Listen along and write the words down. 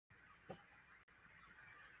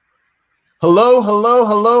Hello, hello,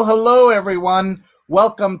 hello, hello, everyone.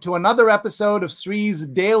 Welcome to another episode of Sree's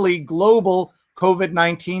Daily Global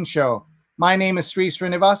COVID-19 Show. My name is Sree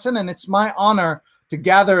Sreenivasan, and it's my honor to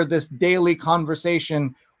gather this daily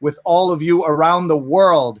conversation with all of you around the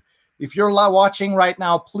world. If you're watching right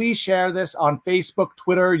now, please share this on Facebook,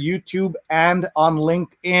 Twitter, YouTube, and on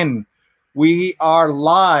LinkedIn. We are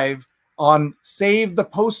live on Save the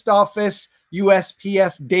Post Office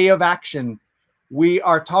USPS Day of Action. We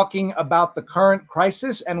are talking about the current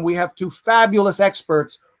crisis, and we have two fabulous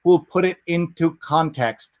experts who will put it into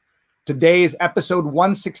context. Today is episode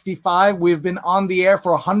 165. We've been on the air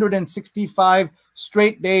for 165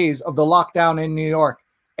 straight days of the lockdown in New York,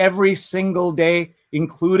 every single day,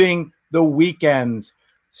 including the weekends.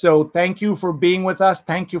 So thank you for being with us.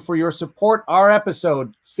 Thank you for your support. Our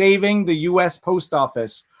episode, Saving the U.S. Post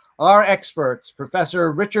Office. Our experts,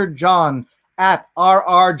 Professor Richard John, at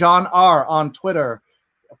RR John R on Twitter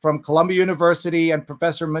from Columbia University, and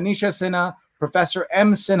Professor Manisha Sinha, Professor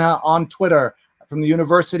M. Sinha on Twitter from the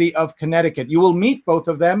University of Connecticut. You will meet both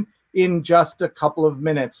of them in just a couple of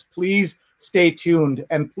minutes. Please stay tuned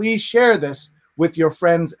and please share this with your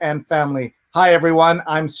friends and family. Hi, everyone.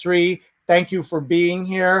 I'm Sree. Thank you for being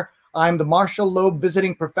here. I'm the Marshall Loeb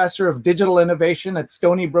Visiting Professor of Digital Innovation at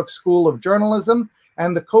Stony Brook School of Journalism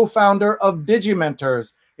and the co-founder of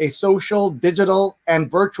Digimentors, a social, digital, and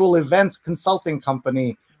virtual events consulting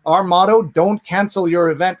company. Our motto, don't cancel your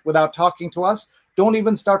event without talking to us. Don't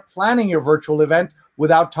even start planning your virtual event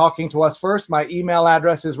without talking to us first. My email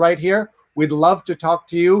address is right here. We'd love to talk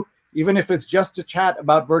to you. Even if it's just to chat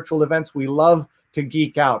about virtual events, we love to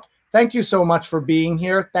geek out. Thank you so much for being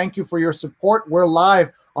here. Thank you for your support. We're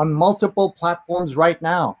live on multiple platforms right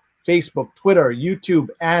now: Facebook, Twitter, YouTube,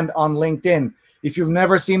 and on LinkedIn. If you've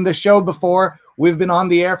never seen the show before, we've been on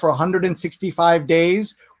the air for 165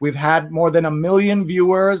 days. We've had more than 1 million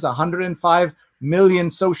viewers, 105 million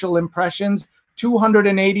social impressions,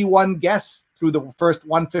 281 guests through the first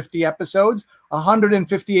 150 episodes,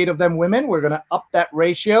 158 of them women. We're going to up that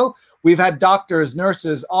ratio. We've had doctors,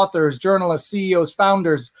 nurses, authors, journalists, CEOs,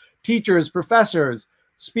 founders, teachers, professors,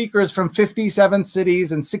 speakers from 57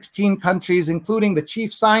 cities and 16 countries, including the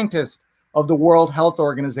chief scientist of the World Health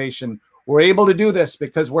Organization. We're able to do this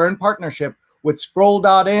because we're in partnership with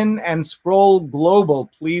Scroll.in and Scroll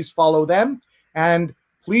Global. Please follow them. And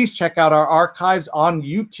please check out our archives on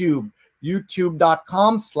YouTube,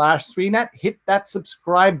 youtube.com/Sreenet. Hit that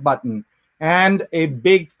subscribe button. And a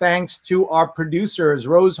big thanks to our producers,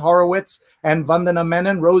 Rose Horowitz and Vandana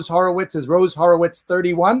Menon. Rose Horowitz is Rose Horowitz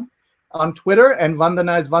 31 on Twitter, and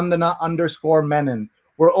Vandana is Vandana_Menon.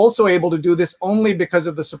 We're also able to do this only because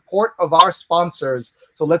of the support of our sponsors.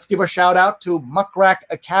 So let's give a shout out to Muckrack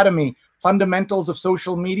Academy, Fundamentals of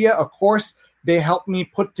Social Media, a course they helped me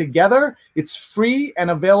put together. It's free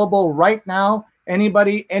and available right now.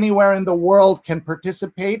 Anybody, anywhere in the world can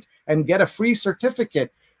participate and get a free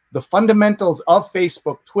certificate. The fundamentals of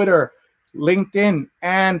Facebook, Twitter, LinkedIn,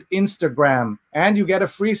 and Instagram. And you get a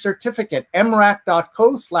free certificate,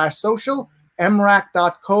 mrac.co/social,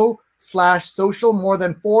 mrac.co/social. More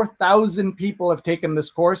than 4,000 people have taken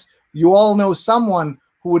this course. You all know someone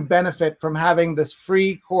who would benefit from having this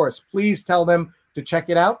free course. Please tell them to check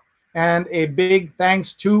it out. And a big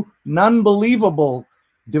thanks to Nunbelievable,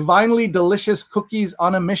 divinely delicious cookies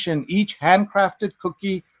on a mission. Each handcrafted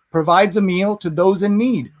cookie provides a meal to those in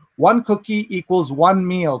need. One cookie equals one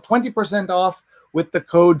meal. 20% off with the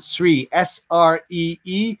code SREE,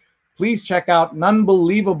 S-R-E-E. Please check out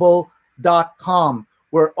nunbelievable.com.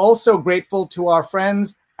 We're also grateful to our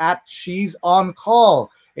friends at She's on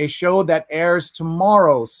Call, a show that airs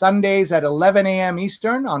tomorrow, Sundays at 11 a.m.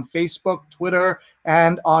 Eastern on Facebook, Twitter,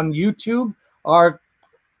 and on YouTube. Our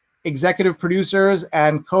executive producers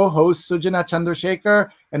and co-hosts, Sujana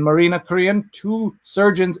Chandrasekhar and Marina Korean, two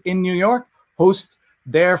surgeons in New York, host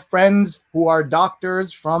their friends who are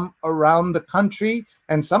doctors from around the country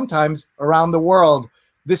and sometimes around the world.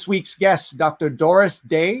 This week's guests, Dr. Doris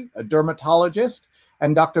Day, a dermatologist,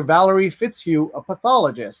 and Dr. Valerie Fitzhugh, a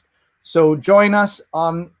pathologist. So join us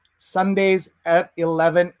on Sundays at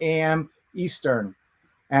 11 a.m. Eastern.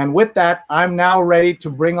 And with that, I'm now ready to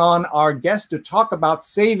bring on our guest to talk about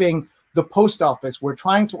saving the post office. We're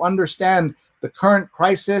trying to understand the current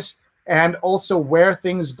crisis and also where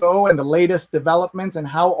things go and the latest developments and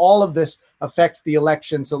how all of this affects the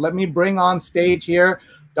election. So let me bring on stage here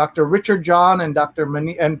Dr. Richard John and Dr.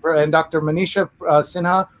 Manisha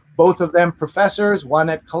Sinha, both of them professors, one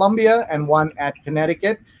at Columbia and one at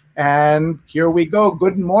Connecticut. And here we go.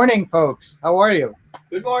 Good morning, folks. How are you?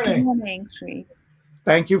 Good morning. Good morning, Sree.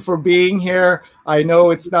 Thank you for being here. I know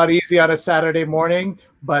it's not easy on a Saturday morning,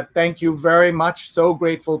 But thank you very much. So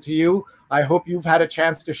grateful to you. I hope you've had a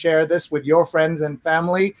chance to share this with your friends and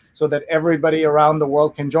family so that everybody around the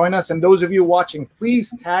world can join us. And those of you watching,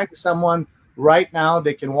 please tag someone right now.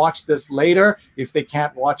 They can watch this later if they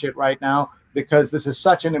can't watch it right now, because this is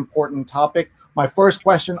such an important topic. My first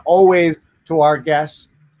question always to our guests: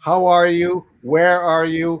 how are you? Where are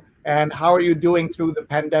you? And how are you doing through the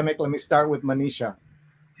pandemic? Let me start with Manisha.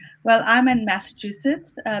 Well, I'm in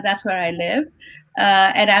Massachusetts. That's where I live.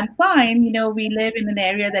 And I'm fine. You know, we live in an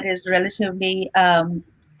area that is relatively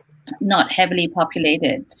not heavily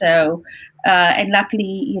populated. So, and luckily,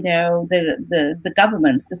 you know, the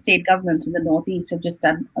governments, the state governments in the Northeast have just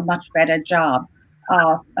done a much better job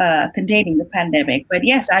of containing the pandemic. But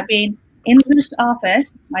yes, I've been in this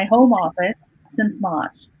office, my home office, since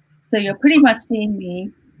March. So you're pretty much seeing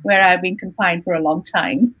me where I've been confined for a long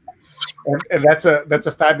time. And that's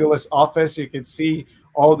a fabulous office. You can see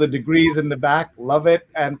all the degrees in the back. Love it.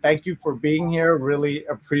 And thank you for being here. Really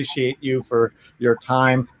appreciate you for your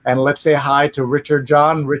time. And let's say hi to Richard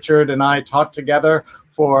John. Richard and I taught together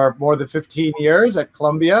for more than 15 years at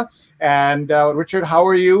Columbia. And Richard, how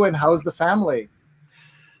are you and how's the family?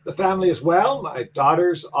 The family is well. My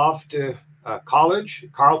daughter's off to college,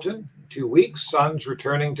 Carleton, 2 weeks. Son's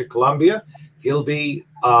returning to Columbia. He'll be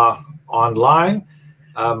online.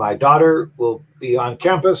 My daughter will be on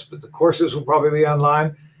campus, but the courses will probably be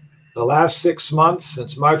online. The last 6 months,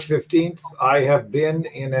 since March 15th, I have been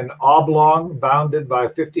in an oblong bounded by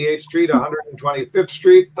 58th Street, 125th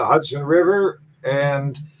Street, the Hudson River,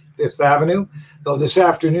 and Fifth Avenue. Though this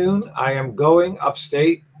afternoon, I am going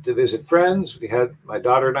upstate to visit friends. My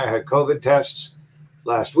daughter and I had COVID tests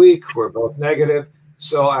last week. We're both negative.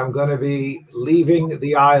 So I'm going to be leaving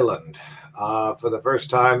the island for the first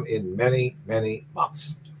time in many, many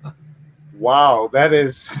months. Wow,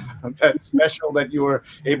 that's special that you were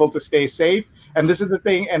able to stay safe. And this is the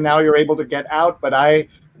thing, and now you're able to get out. But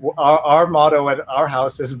our motto at our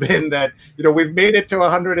house has been that, you know, we've made it to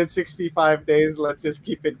 165 days. Let's just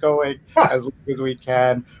keep it going as long as we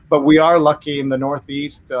can. But we are lucky in the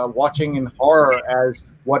Northeast, watching in horror as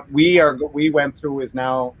what we went through is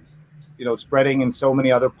now, you know, spreading in so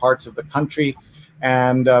many other parts of the country.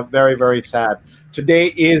 And very, very sad. Today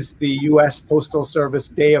is the U.S. Postal Service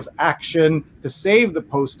Day of Action to save the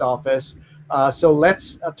post office. So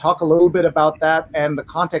let's talk a little bit about that and the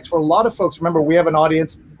context for a lot of folks. Remember, we have an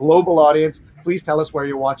audience, global audience. Please tell us where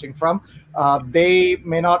you're watching from. They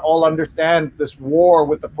may not all understand this war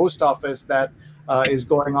with the post office that is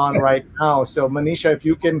going on right now. So Manisha, if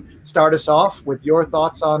you can start us off with your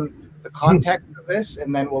thoughts on the context of this,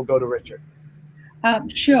 and then we'll go to Richard.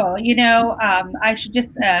 Sure. You know, I should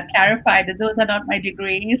just clarify that those are not my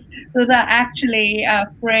degrees. Those are actually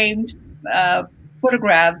framed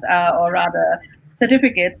photographs, or rather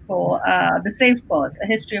certificates for the slave sports, a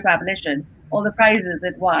history of abolition, all the prizes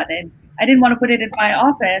it won. And I didn't want to put it in my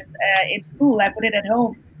office in school. I put it at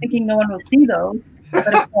home thinking no one will see those.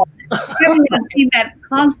 But of course, I've seen that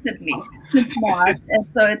constantly since March. And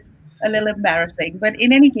so it's a little embarrassing. But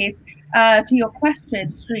in any case, to your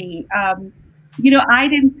question, Sree, you know, I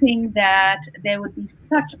didn't think that there would be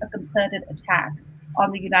such a concerted attack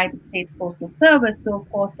on the United States Postal Service, though, of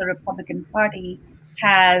course, the Republican Party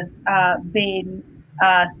has been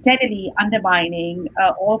steadily undermining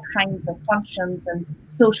all kinds of functions and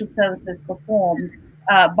social services performed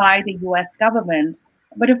by the U.S. government.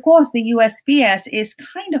 But of course, the USPS is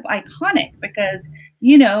kind of iconic because,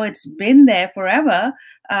 you know, it's been there forever.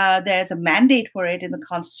 There's a mandate for it in the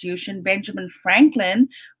Constitution. Benjamin Franklin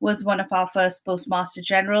was one of our first postmaster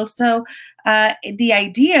generals. So the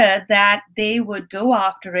idea that they would go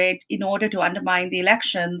after it in order to undermine the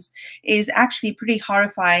elections is actually pretty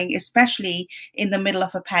horrifying, especially in the middle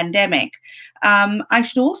of a pandemic. I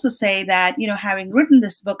should also say that, you know, having written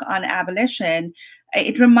this book on abolition,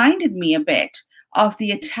 it reminded me a bit of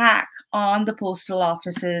the attack on the postal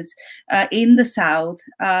offices in the South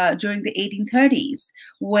during the 1830s,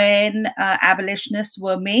 when abolitionists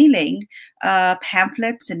were mailing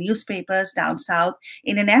pamphlets and newspapers down South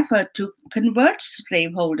in an effort to convert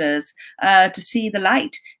slaveholders to see the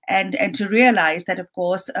light and to realize that, of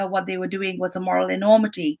course, what they were doing was a moral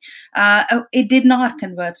enormity. It did not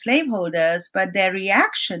convert slaveholders, but their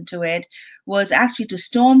reaction to it was actually to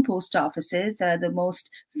storm post offices. The most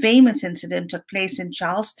famous incident took place in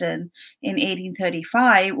Charleston in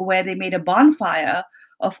 1835, where they made a bonfire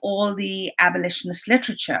of all the abolitionist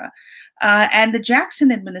literature. And the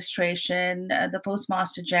Jackson administration, the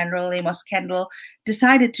Postmaster General, Amos Kendall,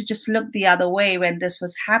 decided to just look the other way when this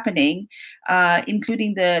was happening,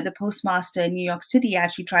 including the postmaster in New York City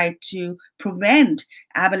actually tried to prevent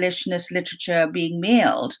abolitionist literature being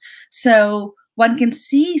mailed. So one can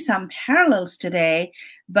see some parallels today,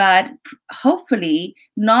 but hopefully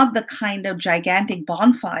not the kind of gigantic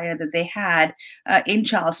bonfire that they had in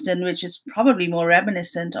Charleston, which is probably more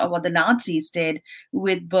reminiscent of what the Nazis did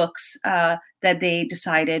with books that they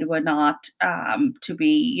decided were not to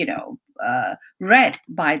be, read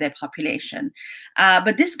by their population.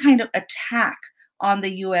 But this kind of attack on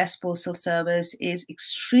the US Postal Service is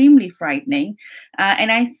extremely frightening.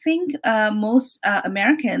 And I think most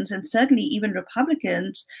Americans, and certainly even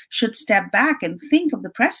Republicans, should step back and think of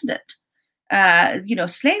the precedent.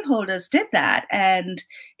 Slaveholders did that. And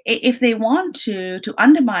if they want to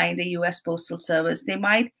undermine the US Postal Service, they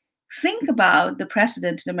might think about the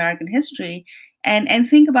precedent in American history and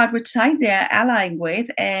think about which side they're allying with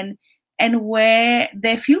and where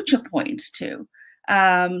their future points to.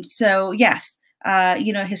 So yes,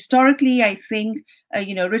 historically, I think,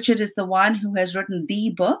 Richard is the one who has written the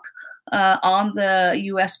book on the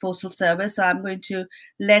U.S. Postal Service. So I'm going to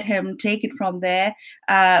let him take it from there.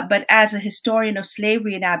 But as a historian of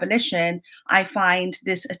slavery and abolition, I find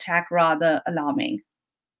this attack rather alarming.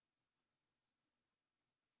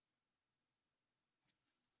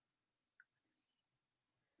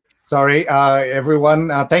 Sorry, everyone.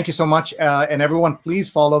 Thank you so much. And everyone, please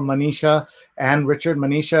follow Manisha and Richard.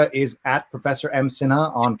 Manisha is at Professor M.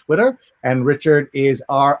 Sinha on Twitter, and Richard is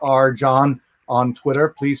RR John on Twitter.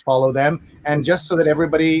 Please follow them. And just so that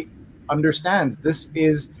everybody understands, this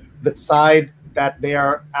is the side that they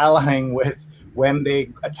are allying with when they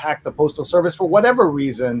attack the Postal Service for whatever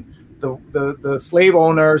reason. The slave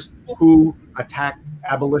owners who attacked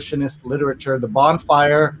abolitionist literature, the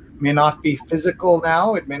bonfire may not be physical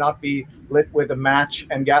now. It may not be lit with a match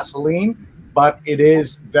and gasoline, but it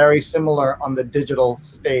is very similar on the digital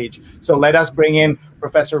stage. So let us bring in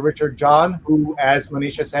Professor Richard John, who, as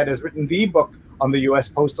Manisha said, has written the book on the U.S.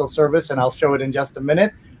 Postal Service, and I'll show it in just a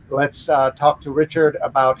minute. Let's talk to Richard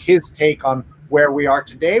about his take on where we are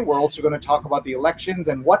today. We're also going to talk about the elections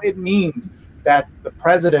and what it means that the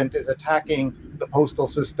president is attacking the postal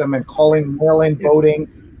system and calling mail-in voting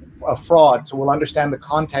a fraud. So we'll understand the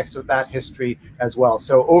context of that history as well.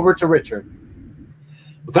 So over to Richard.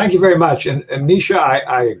 Well, thank you very much. And Manisha,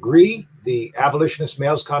 I agree. The abolitionist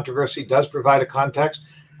mails controversy does provide a context.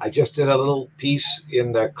 I just did a little piece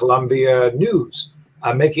in the Columbia News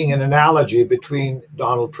making an analogy between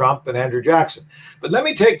Donald Trump and Andrew Jackson. But let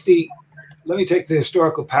me take the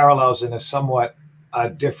historical parallels in a somewhat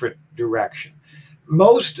different direction.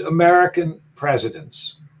 Most American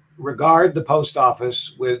presidents regard the post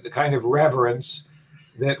office with the kind of reverence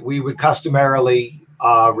that we would customarily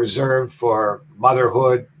reserve for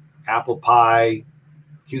motherhood, apple pie,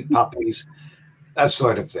 cute puppies, that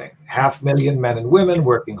sort of thing. 500,000 men and women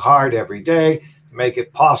working hard every day to make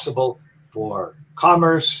it possible for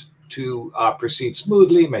commerce to proceed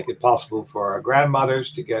smoothly, make it possible for our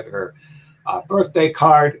grandmothers to get her birthday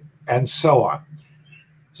card, and so on.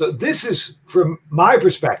 So this is, from my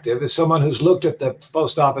perspective, as someone who's looked at the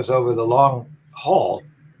post office over the long haul,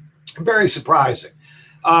 very surprising.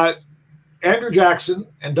 Andrew Jackson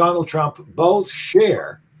and Donald Trump both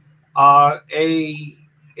share a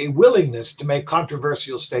willingness to make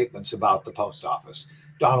controversial statements about the post office.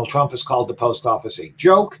 Donald Trump has called the post office a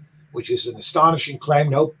joke, which is an astonishing claim.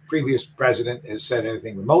 No previous president has said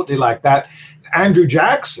anything remotely like that. Andrew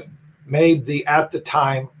Jackson made the, at the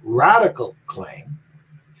time, radical claim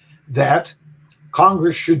that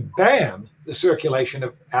Congress should ban the circulation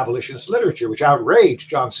of abolitionist literature, which outraged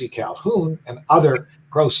John C. Calhoun and other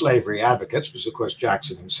pro-slavery advocates, because of course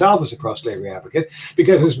Jackson himself is a pro-slavery advocate,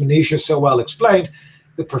 because as Manisha so well explained,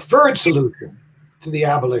 the preferred solution to the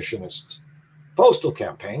abolitionist postal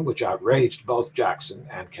campaign, which outraged both Jackson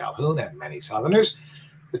and Calhoun and many Southerners,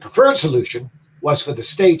 the preferred solution was for the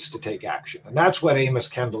states to take action. And that's what Amos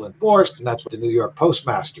Kendall enforced, and that's what the New York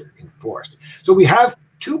Postmaster enforced. So we have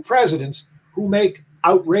two presidents who make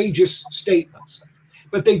outrageous statements,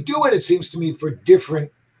 but they do it, it seems to me, for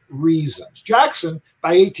different reasons. Jackson, by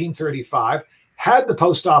 1835, had the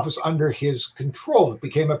post office under his control. It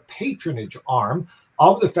became a patronage arm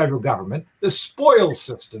of the federal government. The spoils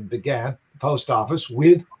system began the post office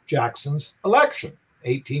with Jackson's election,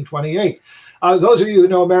 1828. Those of you who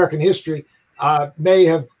know American history may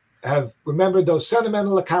have remembered those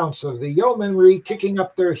sentimental accounts of the yeomanry kicking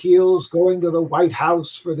up their heels, going to the White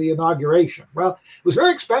House for the inauguration. Well, it was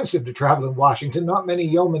very expensive to travel in Washington. Not many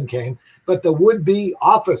yeomen came, but the would-be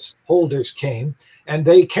office holders came, and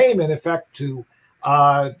they came, in effect, to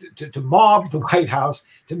mob the White House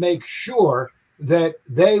to make sure that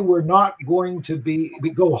they were not going to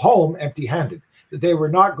go home empty-handed, that they were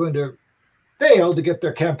not going to failed to get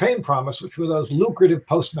their campaign promise, which were those lucrative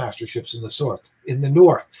postmasterships in the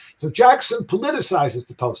North. So Jackson politicizes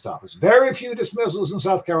the post office. Very few dismissals in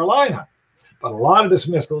South Carolina, but a lot of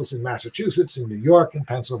dismissals in Massachusetts, in New York, and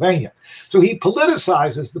Pennsylvania. So he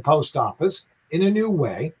politicizes the post office in a new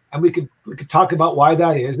way, and we could talk about why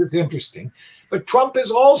that is. It's interesting. But Trump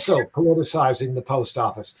is also politicizing the post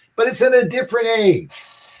office, but it's in a different age.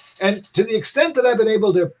 And to the extent that I've been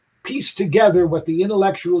able to piece together what the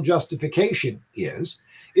intellectual justification is,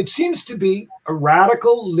 it seems to be a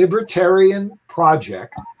radical libertarian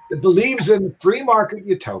project that believes in free market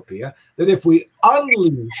utopia, that if we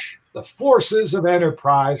unleash the forces of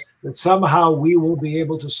enterprise, that somehow we will be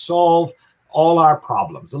able to solve all our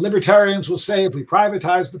problems. The libertarians will say if we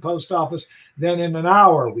privatize the post office, then in an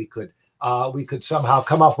hour we could somehow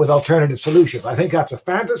come up with alternative solutions. I think that's a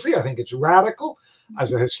fantasy. I think it's radical.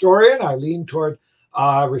 As a historian, I lean toward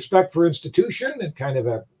respect for institution and kind of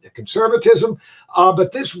a conservatism.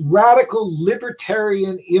 But this radical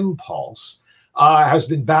libertarian impulse has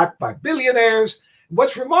been backed by billionaires.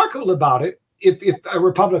 What's remarkable about it, if a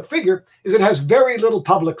Republic figure, is it has very little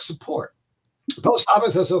public support. The post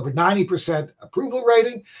office has over 90% approval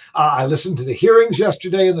rating. I listened to the hearings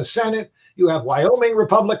yesterday in the Senate. You have Wyoming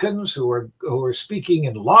Republicans who are speaking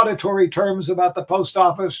in laudatory terms about the post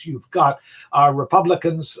office. You've got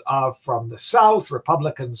Republicans from the South,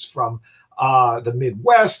 Republicans from the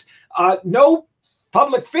Midwest. No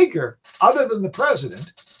public figure other than the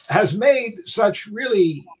president has made such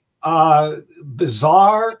really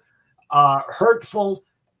bizarre, hurtful,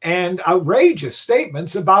 and outrageous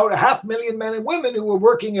statements about 500,000 men and women who are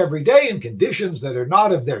working every day in conditions that are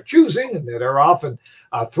not of their choosing and that are often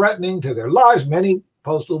threatening to their lives. Many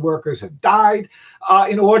postal workers have died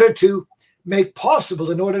in order to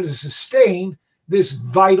sustain this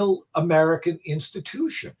vital American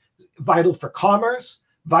institution, vital for commerce,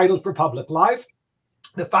 vital for public life.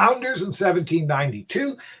 The founders in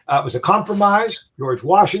 1792 was a compromise, George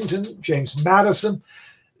Washington, James Madison.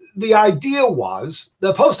 The idea was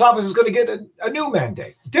the post office is going to get a new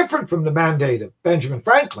mandate, different from the mandate of Benjamin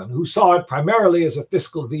Franklin, who saw it primarily as a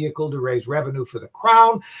fiscal vehicle to raise revenue for the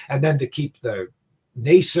crown and then to keep the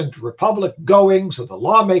nascent republic going so the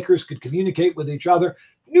lawmakers could communicate with each other.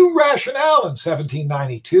 New rationale in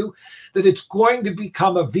 1792 that it's going to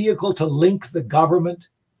become a vehicle to link the government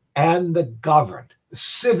and the governed, a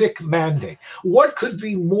civic mandate. What could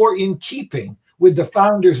be more in keeping with the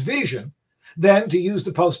founders' vision than to use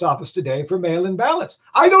the post office today for mail-in ballots?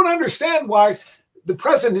 I don't understand why the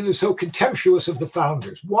president is so contemptuous of the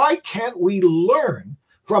founders. Why can't we learn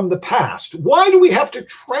from the past? Why do we have to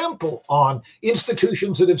trample on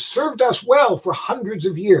institutions that have served us well for hundreds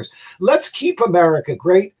of years? Let's keep America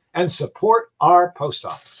great and support our post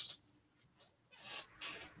office.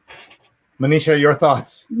 Manisha, your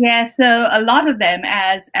thoughts? Yeah, so a lot of them,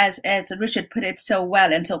 as Richard put it so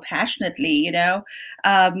well and so passionately,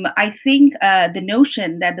 I think the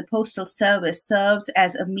notion that the Postal Service serves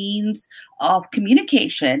as a means of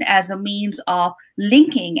communication, as a means of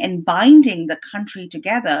linking and binding the country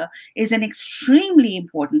together is an extremely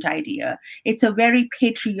important idea. It's a very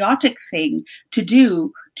patriotic thing to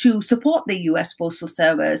do, to support the US Postal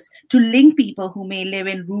Service, to link people who may live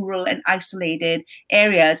in rural and isolated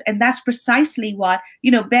areas. And that's precisely what,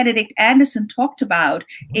 Benedict Anderson talked about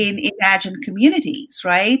in Imagined Communities,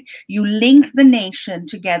 right? You link the nation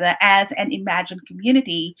together as an imagined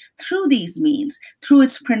community through these means, through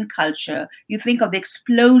its print culture. You think of the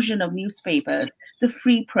explosion of newspapers, the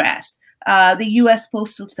free press, the US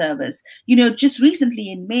Postal Service. Just recently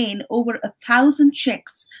in Maine, over 1,000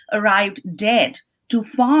 chicks arrived dead to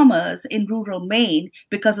farmers in rural Maine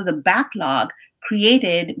because of the backlog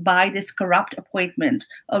created by this corrupt appointment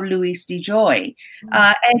of Louis DeJoy.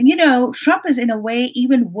 And Trump is in a way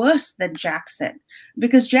even worse than Jackson,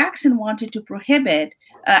 because Jackson wanted to prohibit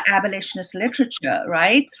abolitionist literature,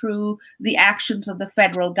 right, through the actions of the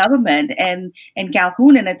federal government and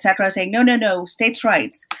Calhoun and etc., saying no, states'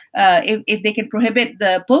 rights. If they can prohibit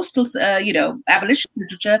the postal, abolition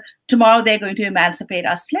literature, tomorrow they're going to emancipate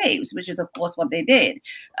our slaves, which is of course what they did.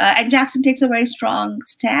 And Jackson takes a very strong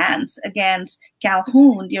stance against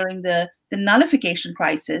Calhoun during the nullification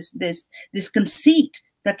crisis. This conceit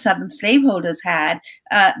that Southern slaveholders had,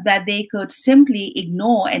 that they could simply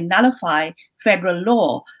ignore and nullify federal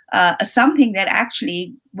law, something that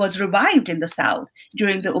actually was revived in the South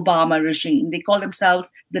during the Obama regime. They called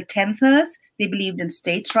themselves the Tenthers. They believed in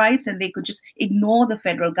states' rights, and they could just ignore the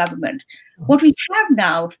federal government. What we have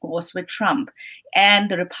now, of course, with Trump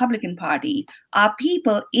and the Republican Party are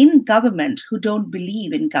people in government who don't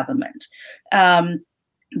believe in government.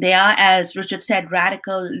 They are, as Richard said,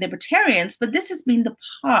 radical libertarians, but this has been the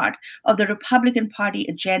part of the Republican Party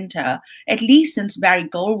agenda, at least since Barry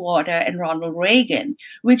Goldwater and Ronald Reagan,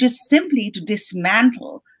 which is simply to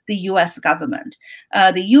dismantle the US government.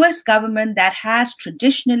 The US government that has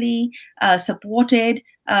traditionally supported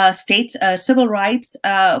states' civil rights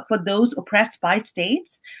for those oppressed by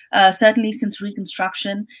states, certainly since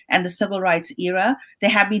Reconstruction and the civil rights era. There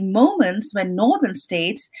have been moments when northern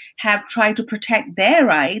states have tried to protect their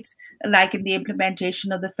rights, like in the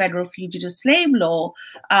implementation of the federal fugitive slave law,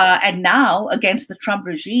 and now against the Trump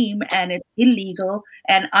regime and its illegal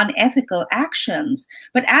and unethical actions.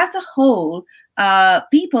 But as a whole,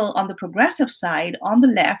 people on the progressive side, on the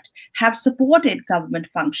left, have supported government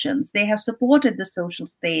functions. They have supported the social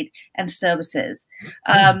state and services.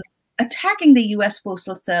 Attacking the US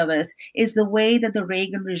Postal Service is the way that the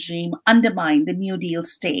Reagan regime undermined the New Deal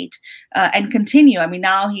state and continue. I mean,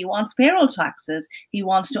 now he wants payroll taxes. He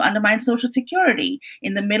wants to undermine Social Security.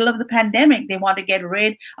 In the middle of the pandemic, they want to get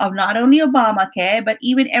rid of not only Obamacare, but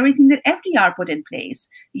even everything that FDR put in place.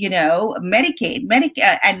 You know, Medicaid,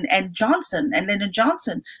 and Johnson and Lyndon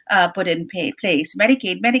Johnson put in place,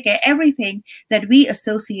 Medicaid, Medicare, everything that we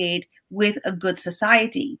associate with a good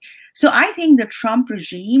society. So I think the Trump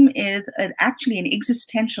regime is actually an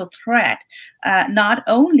existential threat, not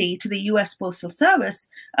only to the US Postal Service,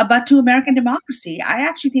 but to American democracy. I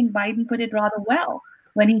actually think Biden put it rather well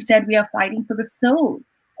when he said we are fighting for the soul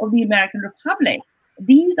of the American Republic.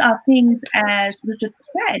 These are things, as Richard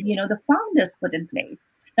said, you know, the founders put in place.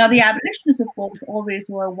 Now, the abolitionists, of course, always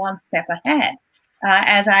were one step ahead.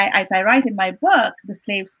 As I write in my book, The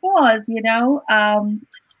Slave's Cause, you know,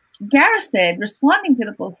 Garrison, responding to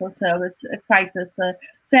the Postal Service crisis,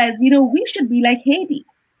 says, you know, we should be like Haiti.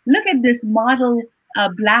 Look at this model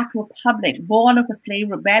Black republic born of a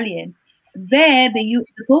slave rebellion. There, the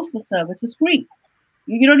Postal Service is free.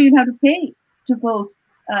 You don't even have to pay to post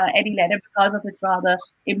any letter because of its rather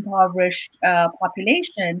impoverished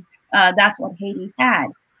population. That's what Haiti had,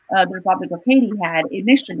 the Republic of Haiti had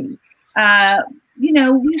initially. You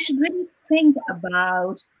know, we should really think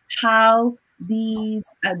about how these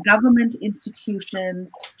government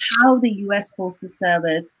institutions, how the US Postal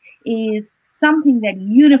Service is something that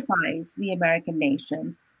unifies the American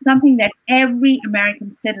nation, something that every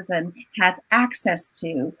American citizen has access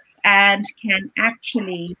to and can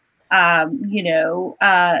actually,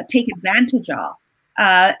 take advantage of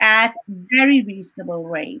at very reasonable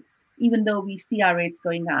rates, even though we see our rates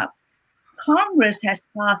going up. Congress has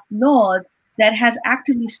passed laws that has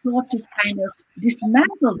actively sought to kind of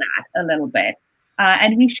dismantle that a little bit.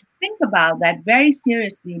 And we should think about that very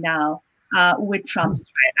seriously now with Trump's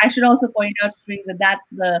threat. I should also point out, Sree, that that's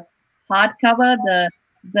the hardcover,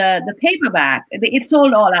 the paperback. It's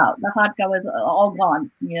sold all out. The hardcover is all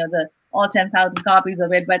gone, you know, all 10,000 copies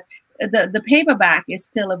of it. But the paperback is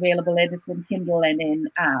still available, and it's in Kindle and in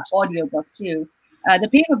audiobook too. The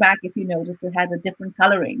paperback, if you notice, it has a different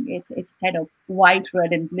coloring. It's kind of white,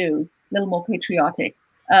 red, and blue, a little more patriotic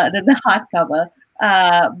than the hardcover.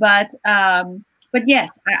 But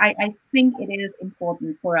yes, I think it is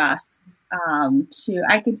important for us to.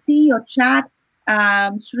 I can see your chat,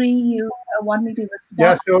 Sree. You want me to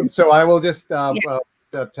respond? Yeah, so I will just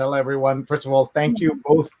tell everyone. First of all, thank you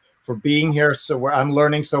both for being here. So I'm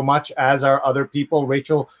learning so much, as are other people.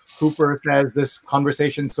 Rachel Cooper says this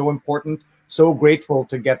conversation is so important. So grateful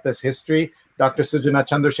to get this history. Dr. Sujana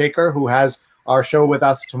Chandrasekhar, who has our show with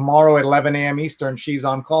us tomorrow at 11 a.m. Eastern, she's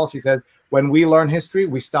on call. She said, when we learn history,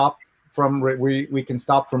 we can stop from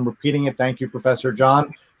repeating it. Thank you, Professor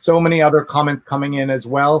John. So many other comments coming in as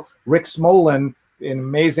well. Rick Smolin, an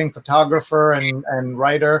amazing photographer and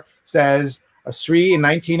writer, says, Sree, in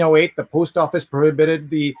 1908, the post office prohibited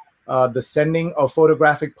the sending of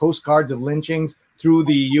photographic postcards of lynchings through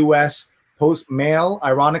the U.S. post mail.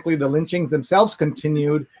 Ironically, the lynchings themselves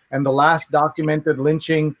continued, and the last documented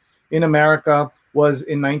lynching in America was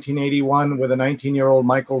in 1981, where the 19-year-old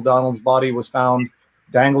Michael Donald's body was found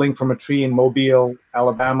dangling from a tree in Mobile,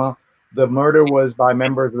 Alabama. The murder was by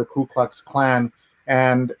members of the Ku Klux Klan.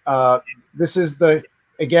 And this is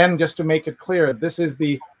again, just to make it clear, this is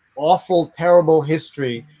the awful, terrible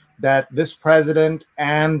history that this president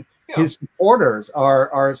and his supporters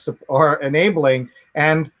are enabling.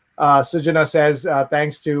 And Sujana says,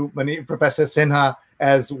 thanks to Professor Sinha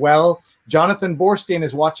as well. Jonathan Borstein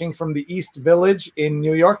is watching from the East Village in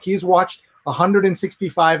New York. He's watched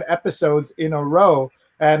 165 episodes in a row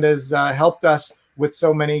and has helped us with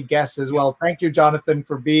so many guests as well. Thank you, Jonathan,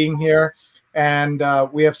 for being here. And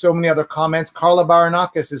we have so many other comments. Carla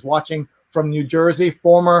Baranakis is watching from New Jersey,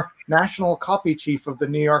 former national copy chief of the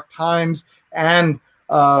New York Times and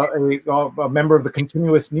a member of the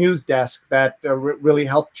continuous news desk that really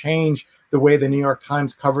helped change the way the New York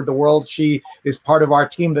Times covered the world. She is part of our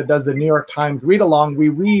team that does the New York Times read along. We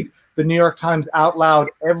read the New York Times out loud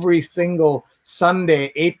every single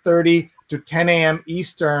Sunday, 8:30 to 10 a.m.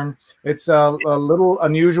 Eastern. It's a little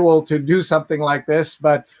unusual to do something like this,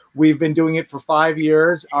 but we've been doing it for 5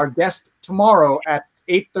 years. Our guest tomorrow at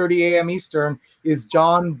 8:30 a.m. Eastern is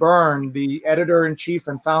John Byrne, the editor-in-chief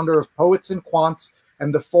and founder of Poets and Quants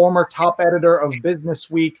and the former top editor of Business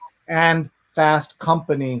Week and Fast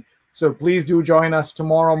Company. So please do join us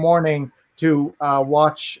tomorrow morning to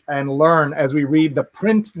watch and learn as we read the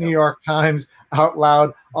print New York Times out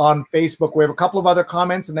loud on Facebook. We have a couple of other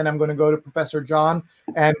comments, and then I'm going to go to Professor John.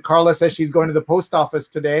 And Carla says she's going to the post office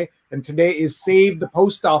today, and today is Save the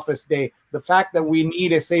Post Office Day. The fact that we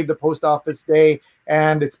need a Save the Post Office Day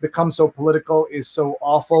and it's become so political is so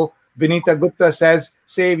awful. Vinita Gupta says,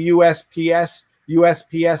 save USPS.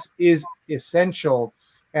 USPS is essential.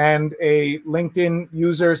 And a LinkedIn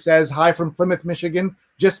user says, hi from Plymouth, Michigan.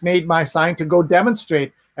 Just made my sign to go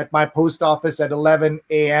demonstrate at my post office at 11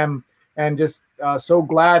 a.m. And just so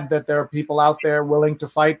glad that there are people out there willing to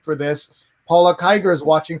fight for this. Paula Kiger is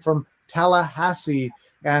watching from Tallahassee.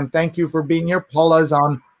 And thank you for being here. Paula's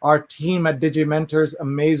on our team at Digimentors,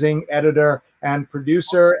 amazing editor and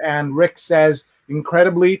producer. And Rick says,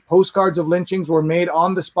 incredibly, postcards of lynchings were made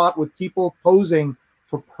on the spot with people posing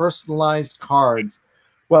for personalized cards.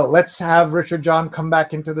 Well, let's have Richard John come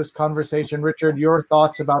back into this conversation. Richard, your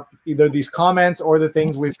thoughts about either these comments or the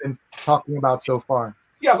things we've been talking about so far.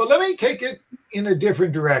 Yeah, but let me take it in a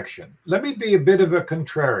different direction. Let me be a bit of a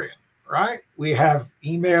contrarian, right? We have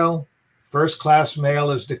email, first-class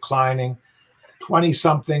mail is declining.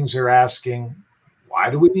 20-somethings are asking, why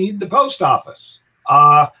do we need the post office?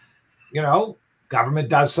 You know, government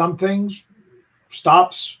does some things,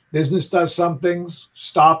 stops. Business does some things,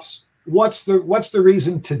 stops. What's the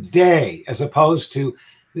reason today, as opposed to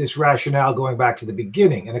this rationale going back to the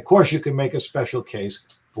beginning? And of course, you can make a special case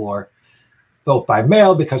for vote by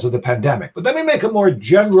mail because of the pandemic. But let me make a more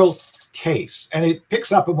general case, and it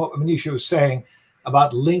picks up on what Manisha was saying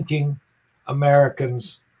about linking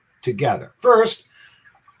Americans together. First,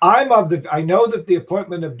 I know that the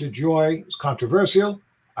appointment of DeJoy is controversial.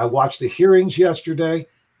 I watched the hearings yesterday.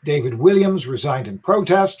 David Williams resigned in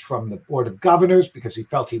protest from the Board of Governors because he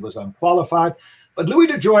felt he was unqualified. But Louis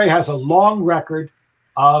DeJoy has a long record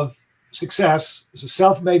of success as a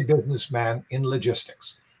self-made businessman in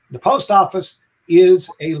logistics. The post office is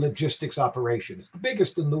a logistics operation. It's the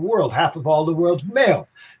biggest in the world. Half of all the world's mail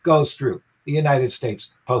goes through the United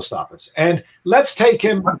States Post Office. And let's take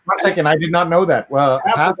him— One second, I did not know that. Well,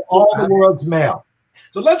 half of all the world's mail.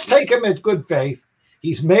 So let's take him at good faith.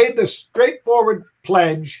 He's made the straightforward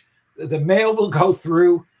pledge that the mail will go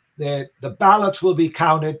through, that the ballots will be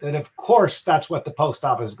counted, that of course that's what the post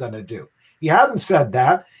office is going to do. He hadn't said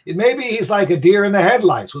that. Maybe he's like a deer in the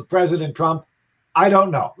headlights with President Trump. I don't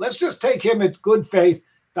know. Let's just take him at good faith.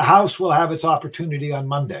 The House will have its opportunity on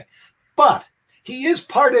Monday. But he is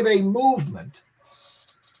part of a movement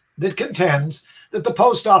that contends that the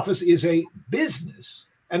post office is a business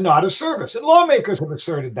and not a service. And lawmakers have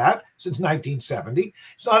asserted that since 1970.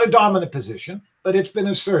 It's not a dominant position, but it's been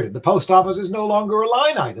asserted. The post office is no longer a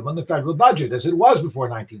line item on the federal budget as it was before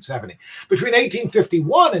 1970. Between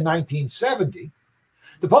 1851 and 1970,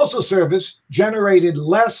 the Postal Service generated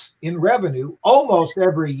less in revenue almost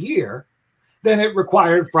every year than it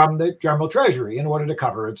required from the General Treasury in order to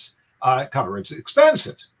cover its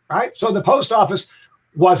expenses, right? So the post office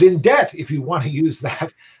was in debt, if you want to use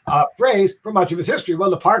that phrase, for much of its history. Well,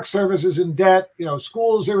 the Park Service is in debt,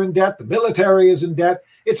 schools are in debt, the military is in debt.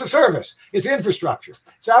 It's a service, it's infrastructure.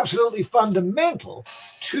 It's absolutely fundamental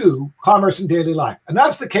to commerce and daily life. And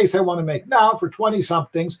that's the case I want to make now for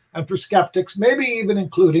 20-somethings and for skeptics, maybe even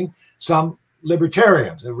including some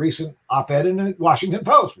libertarians. A recent op-ed in the Washington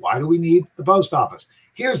Post. Why do we need the post office?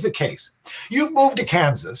 Here's the case. You've moved to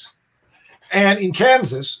Kansas, and in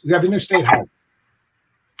Kansas, you have interstate highway.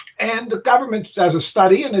 And the government does a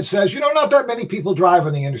study, and it says, not that many people drive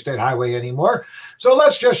on the interstate highway anymore, so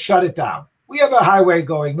let's just shut it down. We have a highway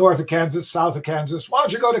going north of Kansas, south of Kansas. Why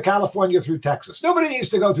don't you go to California through Texas? Nobody needs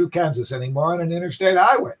to go through Kansas anymore on an interstate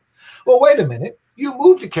highway. Well, wait a minute. You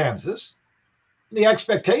moved to Kansas in the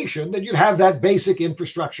expectation that you'd have that basic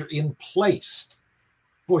infrastructure in place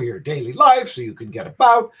for your daily life, so you can get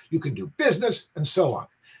about, you can do business, and so on.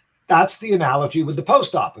 That's the analogy with the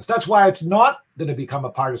post office. That's why it's not going to become a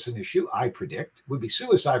partisan issue, I predict. It would be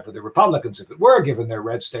suicide for the Republicans if it were, given their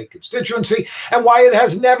red state constituency, and why it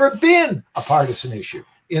has never been a partisan issue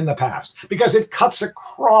in the past, because it cuts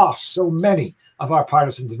across so many of our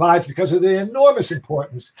partisan divides because of the enormous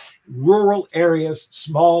importance rural areas,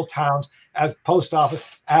 small towns, as post office,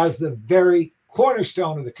 as the very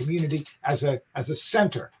cornerstone of the community, as a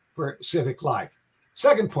center for civic life.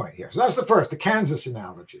 Second point here. So that's the first, the Kansas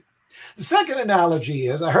analogy. The second analogy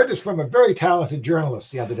is, I heard this from a very talented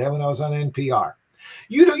journalist the other day when I was on NPR.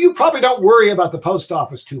 You probably don't worry about the post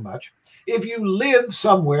office too much if you live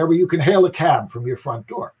somewhere where you can hail a cab from your front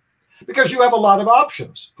door, because you have a lot of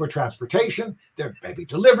options for transportation. There may be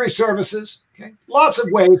delivery services, okay? Lots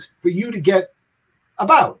of ways for you to get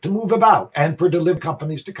about, to move about, and for delivery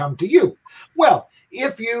companies to come to you. Well,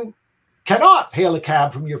 if you cannot hail a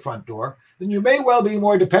cab from your front door, then you may well be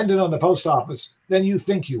more dependent on the post office than you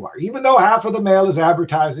think you are. Even though half of the mail is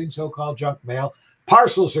advertising, so-called junk mail,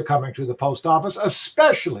 parcels are coming through the post office,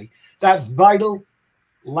 especially that vital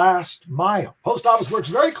last mile. Post office works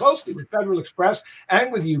very closely with Federal Express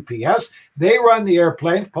and with UPS. They run the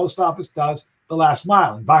airplane. Post office does the last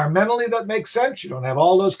mile. Environmentally, that makes sense. You don't have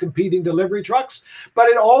all those competing delivery trucks, but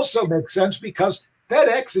it also makes sense because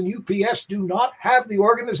FedEx and UPS do not have the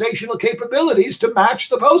organizational capabilities to match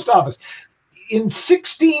the post office. In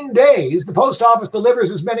 16 days, the post office delivers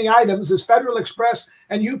as many items as Federal Express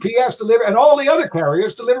and UPS deliver, and all the other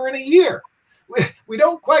carriers deliver in a year. We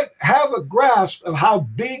don't quite have a grasp of how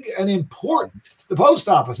big and important the post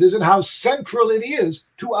office is and how central it is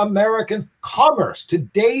to American commerce, to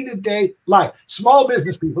day-to-day life. Small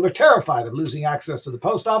business people are terrified of losing access to the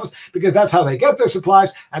post office because that's how they get their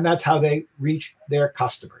supplies and that's how they reach their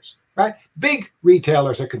customers. Right? Big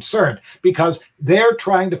retailers are concerned because they're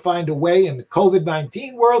trying to find a way in the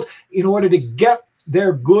COVID-19 world in order to get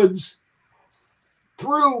their goods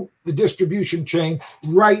through the distribution chain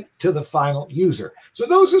right to the final user. So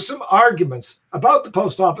those are some arguments about the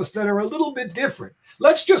post office that are a little bit different.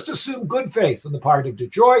 Let's just assume good faith on the part of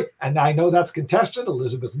DeJoy, and I know that's contested.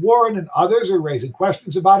 Elizabeth Warren and others are raising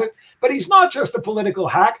questions about it, but he's not just a political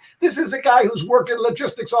hack. This is a guy who's worked in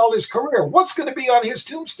logistics all his career. What's going to be on his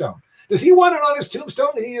tombstone? Does he want it on his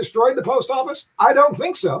tombstone that he destroyed the post office? I don't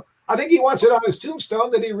think so. I think he wants it on his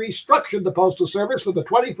tombstone that he restructured the Postal Service for the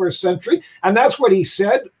 21st century. And that's what he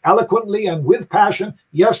said eloquently and with passion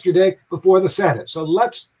yesterday before the Senate. So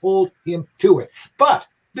let's hold him to it. But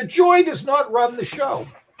DeJoy does not run the show.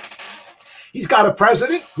 He's got a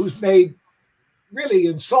president who's made really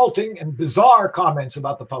insulting and bizarre comments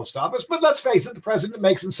about the post office. But let's face it, the president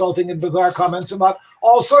makes insulting and bizarre comments about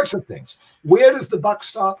all sorts of things. Where does the buck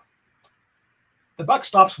stop? The buck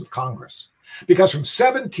stops with Congress. Because from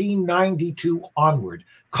 1792 onward,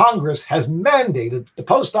 Congress has mandated that the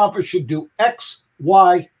post office should do X,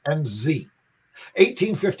 Y, and Z.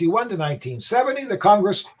 1851 to 1970, the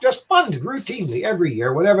Congress just funded routinely every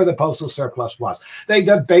year whatever the postal surplus was. They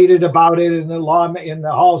debated about it in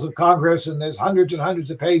the halls of Congress, and there's hundreds and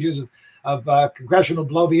hundreds of pages of congressional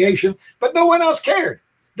bloviation, but no one else cared.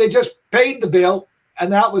 They just paid the bill,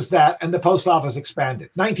 and that was that, and the post office expanded.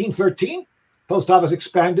 1913, post office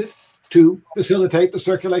expanded to facilitate the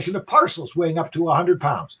circulation of parcels weighing up to 100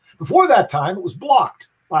 pounds. Before that time, it was blocked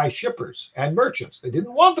by shippers and merchants. They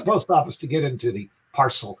didn't want the post office to get into the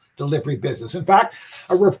parcel delivery business. In fact,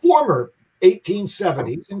 a reformer,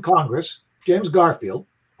 1870s in Congress, James Garfield,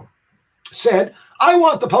 said, I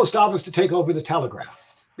want the post office to take over the telegraph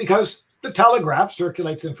because the telegraph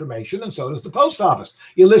circulates information, and so does the post office.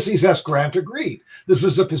 Ulysses S. Grant agreed. This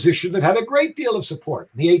was a position that had a great deal of support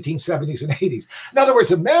in the 1870s and 80s. In other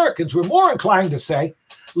words, Americans were more inclined to say,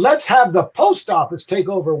 let's have the post office take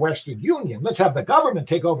over Western Union. Let's have the government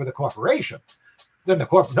take over the corporation. Then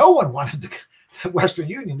no one wanted the Western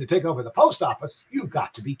Union to take over the post office. You've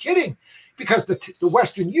got to be kidding, because the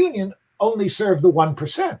Western Union only served the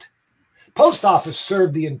 1%. Post office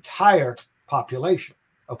served the entire population.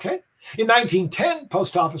 Okay? In 1910,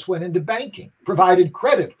 post office went into banking, provided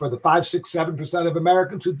credit for the 5, 6, 7% of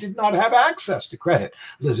Americans who did not have access to credit.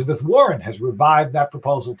 Elizabeth Warren has revived that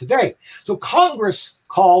proposal today. So Congress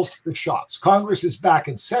calls the shots. Congress is back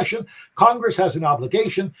in session. Congress has an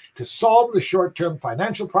obligation to solve the short-term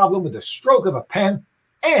financial problem with a stroke of a pen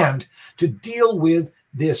and to deal with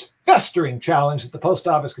this festering challenge that the post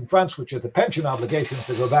office confronts, which are the pension obligations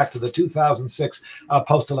that go back to the 2006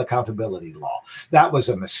 Postal Accountability Law. That was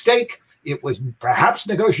a mistake. It was perhaps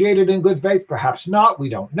negotiated in good faith, perhaps not. We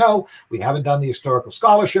don't know. We haven't done the historical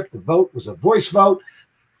scholarship. The vote was a voice vote.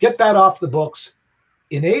 Get that off the books.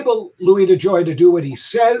 Enable Louis DeJoy to do what he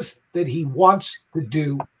says that he wants to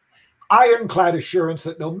do. Ironclad assurance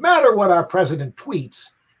that no matter what our president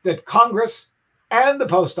tweets, that Congress and the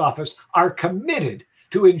post office are committed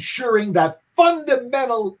to ensuring that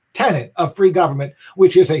fundamental tenet of free government,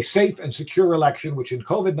 which is a safe and secure election, which in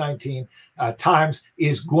COVID-19 times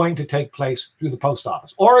is going to take place through the post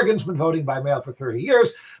office. Oregon's been voting by mail for 30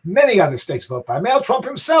 years. Many other states vote by mail. Trump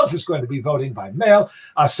himself is going to be voting by mail.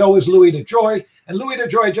 So is Louis DeJoy. And Louis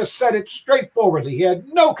DeJoy just said it straightforwardly. He had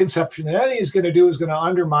no conception that anything he's going to do is going to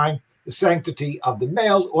undermine the sanctity of the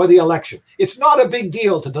mails or the election. It's not a big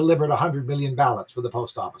deal to deliver 100 million ballots for the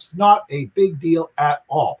post office. Not a big deal at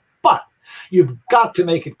all. But you've got to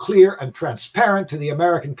make it clear and transparent to the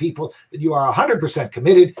American people that you are 100%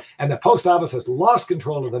 committed, and the post office has lost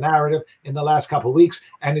control of the narrative in the last couple of weeks,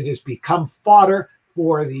 and it has become fodder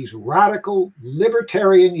for these radical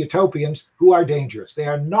libertarian utopians who are dangerous. They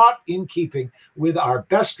are not in keeping with our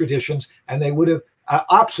best traditions, and they would have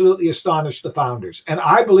absolutely astonished the founders. And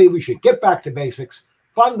I believe we should get back to basics,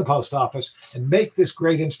 fund the post office, and make this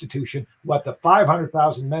great institution what the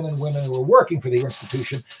 500,000 men and women who are working for the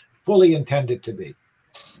institution fully intended to be.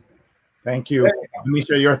 Thank you.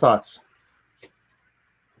 Manisha, your thoughts?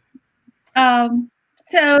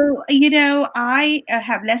 So, you know, I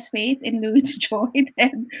have less faith in Louis DeJoy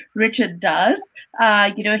than Richard does.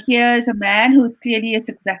 You know, here's a man who's clearly a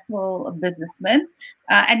successful businessman,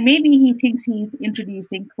 and maybe he thinks he's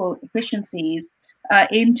introducing, quote, efficiencies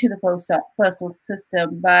into the postal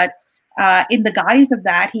system, but in the guise of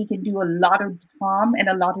that, he can do a lot of harm and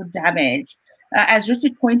a lot of damage. As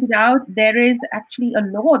Richard pointed out, there is actually a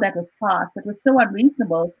law that was passed that was so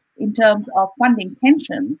unreasonable in terms of funding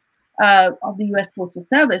pensions of the U.S. Postal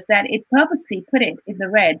Service that it purposely put it in the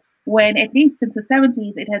red when, at least since the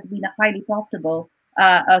 70s, it has been a highly profitable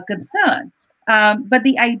concern. But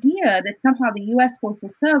the idea that somehow the U.S. Postal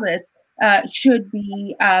Service should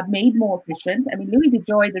be made more efficient. I mean, Louis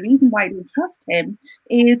DeJoy, the reason why I don't trust him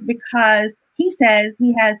is because he says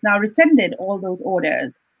he has now rescinded all those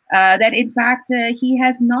orders. That in fact he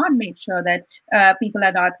has not made sure that people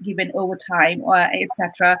are not given overtime or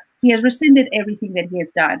etc. He has rescinded everything that he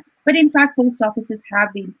has done. But in fact, post offices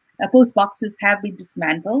have been, post boxes have been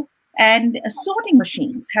dismantled, and sorting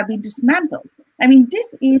machines have been dismantled. I mean,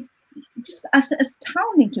 this is just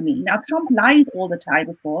astounding to me. Now, Trump lies all the time,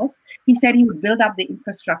 of course. He said he would build up the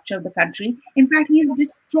infrastructure of the country. In fact, he is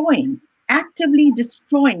destroying, actively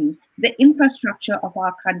destroying the infrastructure of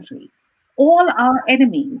our country. All our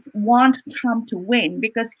enemies want Trump to win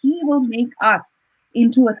because he will make us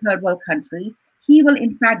into a third world country. He will,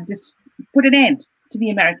 in fact, put an end to the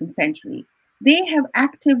American century. They have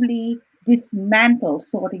actively dismantled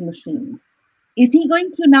sorting machines. Is he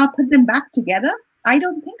going to now put them back together? I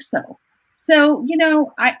don't think so. So, you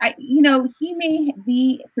know, he may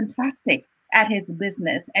be fantastic at his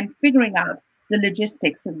business and figuring out the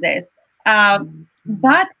logistics of this.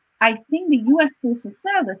 But I think the U.S. Postal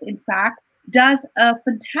Service, in fact, does a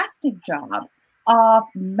fantastic job of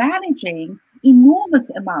managing enormous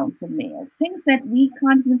amounts of mail, things that we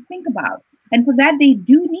can't even think about. And for that, they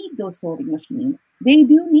do need those sorting machines. They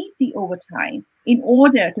do need the overtime in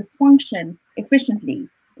order to function efficiently.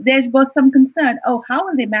 There's both some concern, oh, how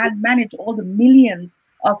will they manage all the millions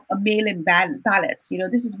of mail-in ballots? You know,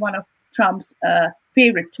 this is one of Trump's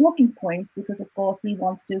favorite talking points because, of course, he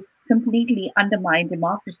wants to completely undermine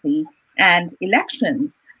democracy and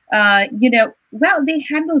elections. You know, well, they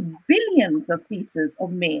handle billions of pieces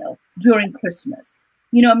of mail during Christmas.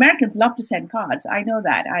 You know, Americans love to send cards. I know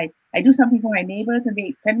that. I do something for my neighbors and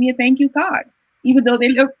they send me a thank you card, even though they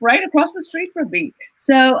live right across the street from me.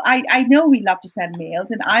 So I know we love to send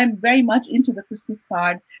mails, and I'm very much into the Christmas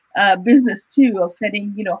card business too, of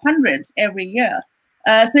sending, you know, hundreds every year.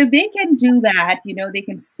 So if they can do that, you know, they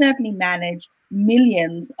can certainly manage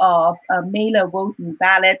millions of mailer voting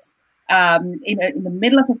ballots. In the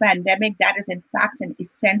middle of a pandemic, that is in fact an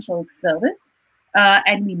essential service,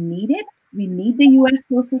 and we need it. We need the U.S.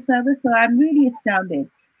 Postal Service. So I'm really astounded.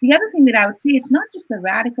 The other thing that I would say, it's not just the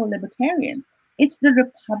radical libertarians, it's the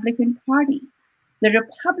Republican Party. The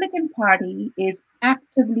Republican Party is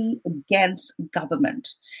actively against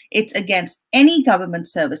government. It's against any government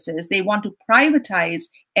services. They want to privatize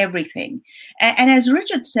everything. And as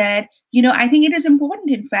Richard said, you know, I think it is important,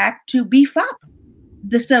 in fact, to beef up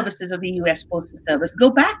the services of the U.S. Postal Service, go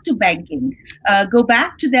back to banking, go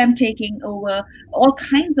back to them taking over all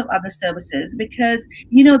kinds of other services, because,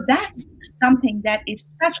 you know, that's something that is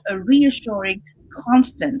such a reassuring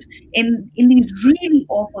constant in these really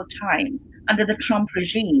awful times under the Trump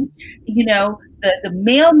regime. You know, the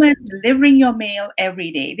mailman delivering your mail every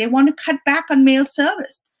day, they want to cut back on mail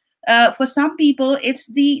service. For some people, it's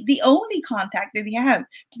the only contact that they have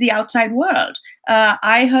to the outside world.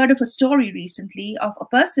 I heard of a story recently of a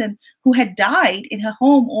person who had died in her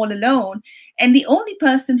home all alone, and the only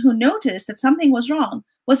person who noticed that something was wrong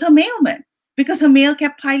was her mailman. because her mail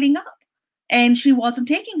kept piling up and she wasn't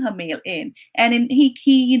taking her mail in. And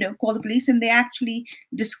he called the police, and they actually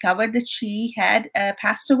discovered that she had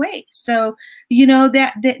passed away. So,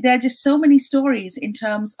 there are just so many stories in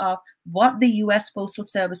terms of what the U.S. Postal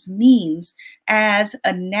Service means as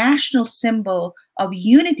a national symbol of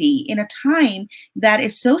unity in a time that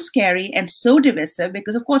is so scary and so divisive,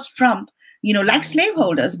 because, of course, Trump, like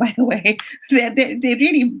slaveholders, by the way, they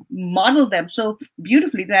really model them so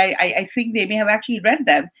beautifully that I think they may have actually read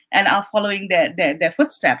them and are following their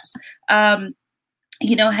footsteps.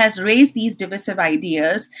 Has raised these divisive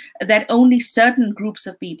ideas that only certain groups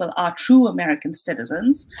of people are true American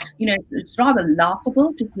citizens. It's rather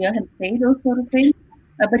laughable to hear him say those sort of things,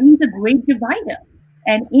 but he's a great divider.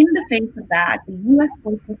 And in the face of that, the U.S.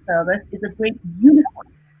 Postal Service is a great unifier.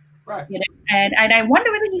 Right. And I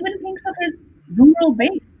wonder whether he even thinks of his rural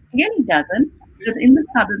base. Clearly doesn't, because in the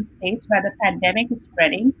southern states where the pandemic is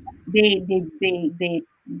spreading, they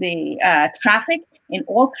traffic in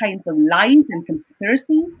all kinds of lies and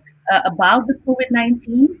conspiracies about the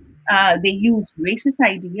COVID-19. They use racist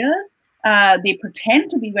ideas. They pretend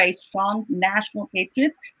to be very strong national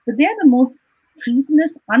patriots, but they're the most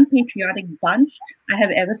treasonous, unpatriotic bunch I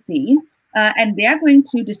have ever seen. And they are going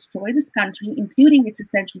to destroy this country, including its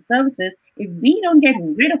essential services, if we don't get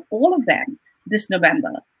rid of all of them this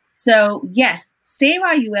November. So, yes, save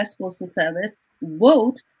our U.S. Postal Service,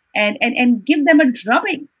 vote, and give them a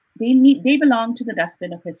drubbing. They belong to the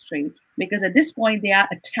dustbin of history, because at this point they are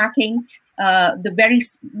attacking the very,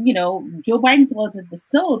 Joe Biden calls it the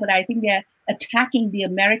soul, but I think they're attacking the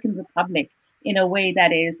American Republic in a way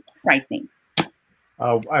that is frightening.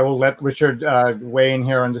 I will let Richard weigh in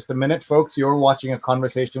here in just a minute. Folks, you're watching a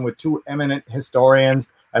conversation with two eminent historians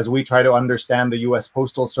as we try to understand the U.S.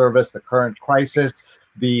 Postal Service, the current crisis,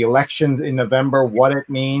 the elections in November, what it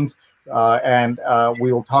means. And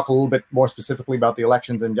we will talk a little bit more specifically about the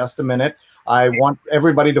elections in just a minute. I want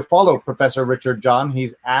everybody to follow Professor Richard John.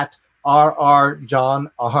 He's at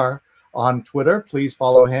RRJohnR on Twitter. Please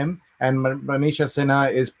follow him. And Manisha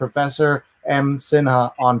Sinha is Professor M.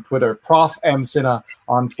 Sinha on Twitter, Prof. M. Sinha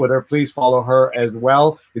on Twitter. Please follow her as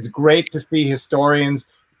well. It's great to see historians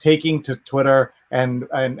taking to Twitter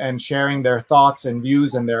and sharing their thoughts and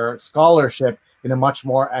views and their scholarship in a much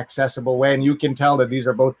more accessible way. And you can tell that these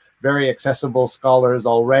are both very accessible scholars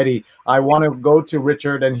already. I want to go to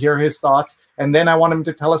Richard and hear his thoughts. And then I want him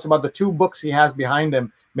to tell us about the two books he has behind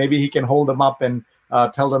him. Maybe he can hold them up and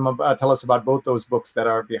tell us about both those books that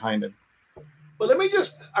are behind him. Well,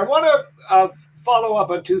 I want to follow up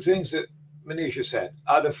on two things that Manisha said.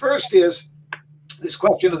 The first is this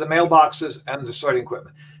question of the mailboxes and the sorting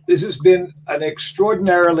equipment. This has been an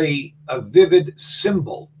extraordinarily vivid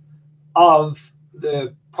symbol of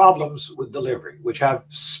the problems with delivery, which have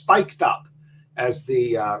spiked up, as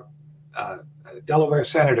the Delaware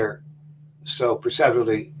senator so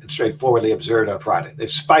perceptively and straightforwardly observed on Friday. They've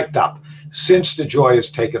spiked up since DeJoy has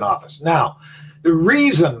taken office. Now, the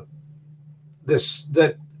reason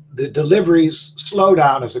that the deliveries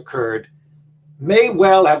slowdown has occurred may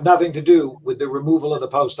well have nothing to do with the removal of the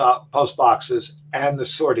post boxes and the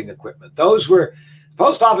sorting equipment. The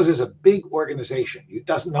post office is a big organization. It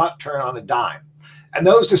does not turn on a dime. And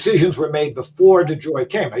those decisions were made before DeJoy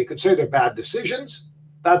came. Now, you could say they're bad decisions.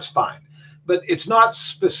 That's fine. But it's not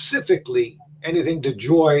specifically anything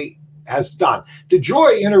DeJoy has done.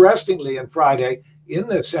 DeJoy, interestingly, on Friday in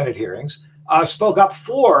the Senate hearings, spoke up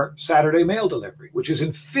for Saturday mail delivery, which is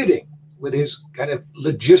in fitting with his kind of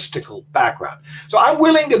logistical background. So I'm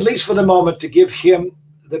willing, at least for the moment, to give him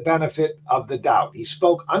the benefit of the doubt. He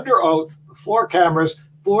spoke under oath before cameras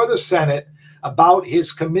for the Senate about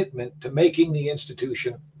his commitment to making the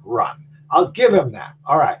institution run. I'll give him that.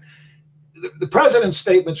 All right. The president's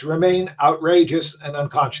statements remain outrageous and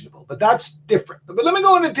unconscionable, but that's different. But let me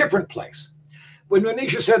go in a different place. When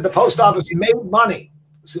Manisha said the post office made money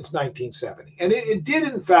since 1970, and it did,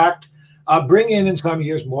 in fact, bring in some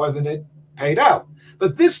years more than it paid out.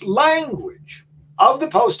 But this language of the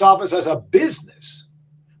post office as a business,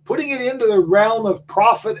 putting it into the realm of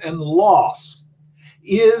profit and loss,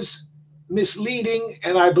 is misleading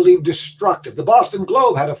and, I believe, destructive. The Boston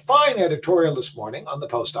Globe had a fine editorial this morning on the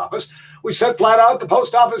post office, which said flat out the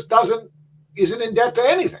post office isn't in debt to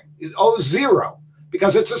anything. It owes zero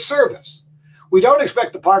because it's a service. We don't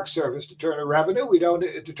expect the Park Service to turn a revenue. We don't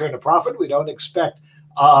to turn a profit. We don't expect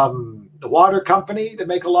the water company to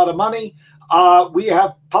make a lot of money. We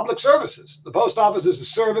have public services. The post office is a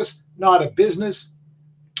service, not a business.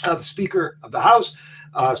 The Speaker of the House,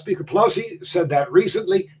 Speaker Pelosi, said that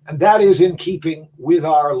recently, and that is in keeping with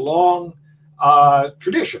our long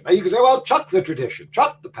tradition. Now you can say, well, chuck the tradition,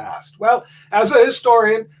 chuck the past. Well, as a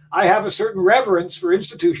historian, I have a certain reverence for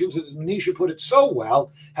institutions that, as Manisha put it so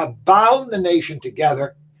well, have bound the nation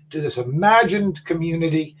together to this imagined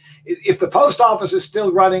community. If the post office is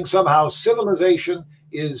still running, somehow civilization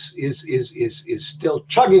is still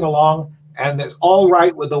chugging along, and it's all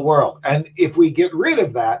right with the world. And if we get rid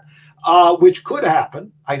of that, which could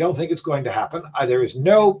happen, I don't think it's going to happen. There is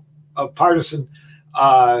no partisan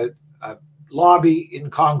lobby in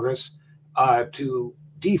Congress to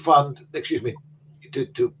defund,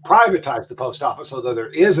 to privatize the post office, although there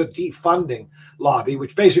is a defunding lobby,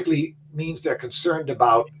 which basically means they're concerned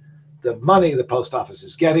about the money the post office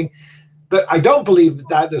is getting. But I don't believe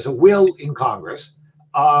that there's a will in Congress.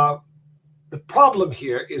 The problem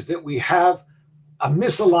here is that we have a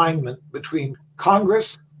misalignment between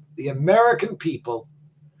Congress, the American people,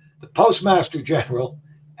 the Postmaster General,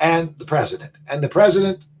 and the President. And the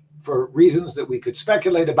President, for reasons that we could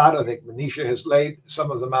speculate about, I think Manisha has laid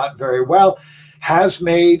some of them out very well, has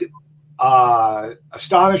made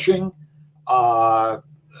astonishing,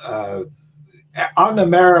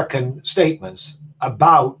 un-American statements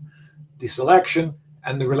about this election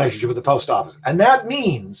and the relationship with the post office. And that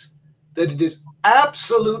means that it is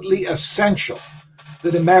absolutely essential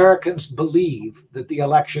that Americans believe that the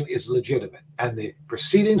election is legitimate and the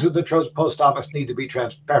proceedings of the post office need to be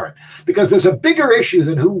transparent. Because there's a bigger issue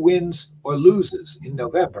than who wins or loses in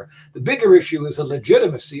November. The bigger issue is the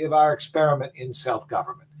legitimacy of our experiment in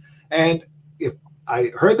self-government. And if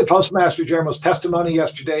I heard the Postmaster General's testimony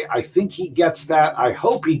yesterday, I think he gets that. I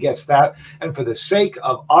hope he gets that. And for the sake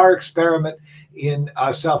of our experiment in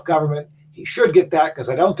self-government, he should get that, because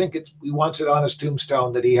I don't think he wants it on his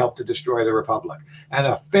tombstone that he helped to destroy the republic. And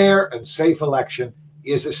a fair and safe election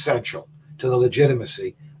is essential to the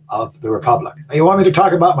legitimacy of the republic. Now, you want me to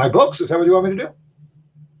talk about my books? Is that what you want me to do?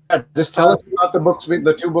 Yeah, just tell us about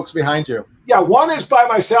the two books behind you. Yeah, one is by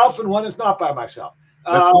myself and one is not by myself.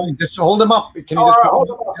 That's fine. Just hold them up. Can you just hold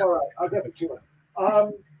them up? All right, I'll get it to you.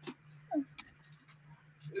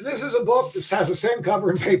 This is a book that has the same cover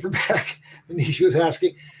and paperback Manisha was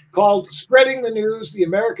asking, called Spreading the News, The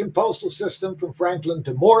American Postal System from Franklin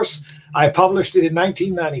to Morse. I published it in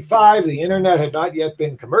 1995. The internet had not yet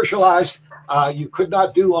been commercialized. You could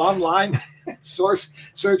not do online source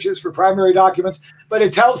searches for primary documents, but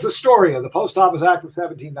it tells the story of the Post Office Act of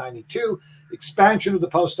 1792, expansion of the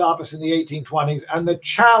post office in the 1820s, and the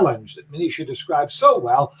challenge that Manisha described so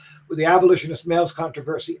well with the abolitionist mails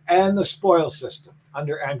controversy and the spoil system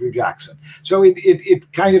under Andrew Jackson. So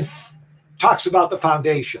it kind of talks about the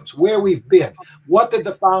foundations, where we've been, what did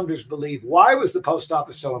the founders believe, why was the post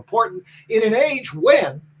office so important in an age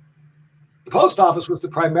when the post office was the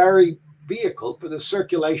primary vehicle for the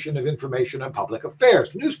circulation of information on public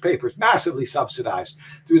affairs. Newspapers massively subsidized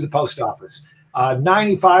through the post office.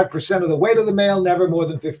 95% of the weight of the mail, never more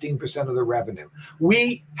than 15% of the revenue.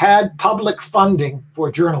 We had public funding for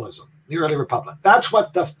journalism, the early republic. That's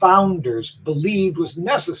what the founders believed was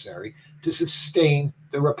necessary to sustain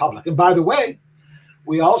the republic. And by the way,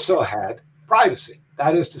 we also had privacy.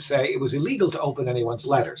 That is to say, it was illegal to open anyone's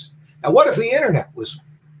letters. Now, what if the internet was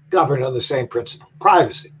governed on the same principle?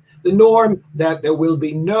 Privacy. The norm that there will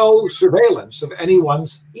be no surveillance of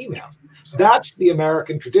anyone's emails. That's the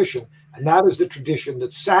American tradition, and that is the tradition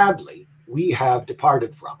that sadly we have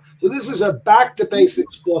departed from. So this is a back to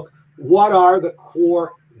basics book. What are the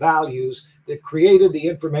core values that created the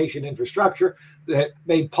information infrastructure that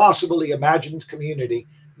made possible the imagined community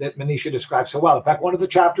that Manisha describes so well? In fact, one of the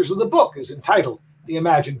chapters of the book is entitled The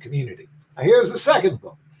Imagined Community. Now, here's the second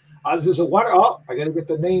book. This is I got to get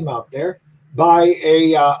the name out there, by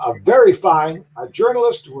a very fine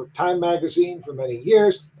journalist who worked Time magazine for many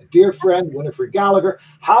years, a dear friend, Winifred Gallagher,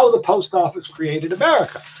 How the Post Office Created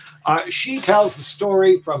America. She tells the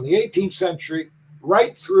story from the 18th century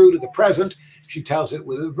right through to the present. She tells it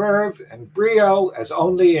with verve and brio, as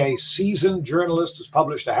only a seasoned journalist who's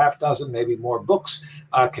published a half dozen, maybe more books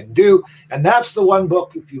can do. And that's the one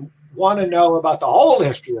book, if you want to know about the whole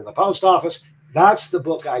history of the post office, that's the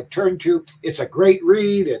book I turn to. It's a great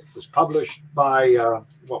read. It was published by,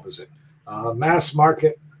 Mass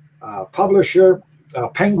Market Publisher,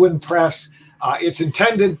 Penguin Press. It's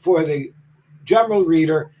intended for the general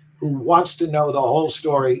reader who wants to know the whole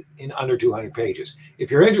story in under 200 pages.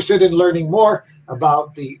 If you're interested in learning more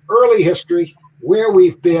about the early history, where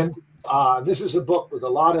we've been, this is a book with a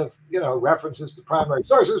lot of references to primary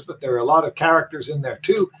sources, but there are a lot of characters in there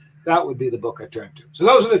too. That would be the book I turn to. So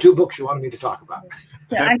those are the two books you wanted me to talk about.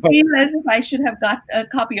 Yeah, I feel as if I should have got a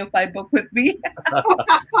copy of my book with me.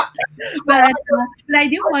 But I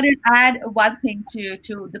do want to add one thing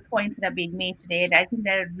to the points that are being made today, and I think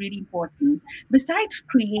they're really important. Besides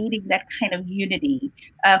creating that kind of unity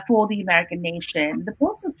for the American nation, the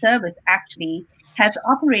Postal Service actually has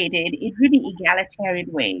operated in really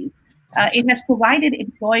egalitarian ways. It has provided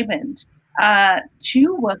employment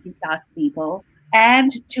to working class people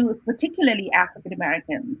and to particularly African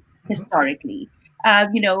Americans historically.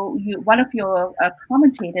 One of your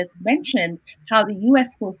commentators mentioned how the U.S.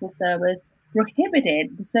 Postal Service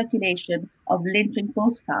prohibited the circulation of lynching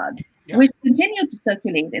postcards, which continued to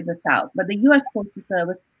circulate in the South, but the U.S. Postal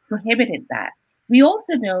Service prohibited that. We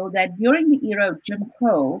also know that during the era of Jim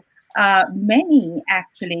Crow, many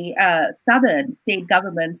actually Southern state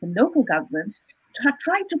governments and local governments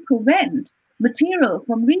tried to prevent material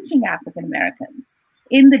from reaching African Americans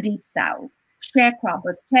in the Deep South.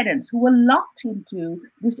 Sharecroppers, tenants who were locked into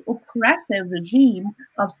this oppressive regime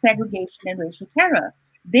of segregation and racial terror.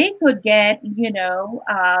 They could get,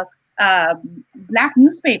 black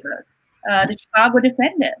newspapers, the Chicago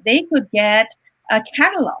Defender. They could get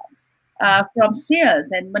catalogs from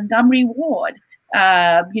Sears and Montgomery Ward,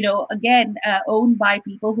 owned by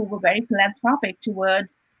people who were very philanthropic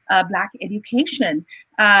towards Black education.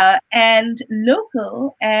 And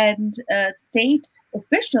local and state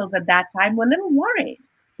officials at that time were a little worried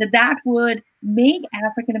that that would make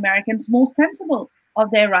African Americans more sensible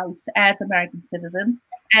of their rights as American citizens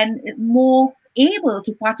and more able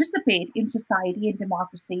to participate in society and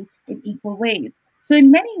democracy in equal ways. So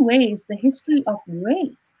in many ways, the history of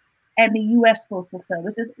race and the U.S. Postal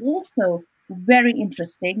Service is also very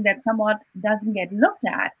interesting that somewhat doesn't get looked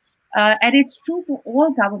at. And it's true for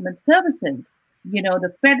all government services.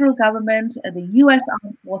 The federal government, the U.S.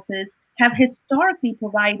 Armed Forces have historically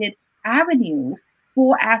provided avenues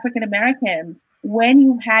for African Americans when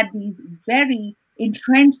you had these very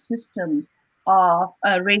entrenched systems of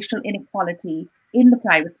racial inequality in the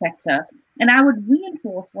private sector. And I would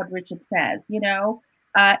reinforce what Richard says.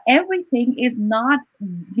 Everything is not,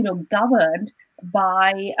 governed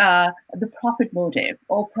by the profit motive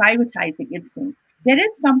or privatizing instincts. There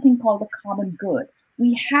is something called the common good.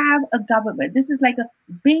 We have a government. This is like a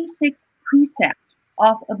basic precept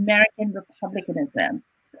of American republicanism,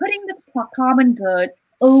 putting the common good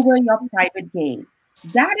over your private gain.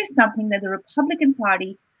 That is something that the Republican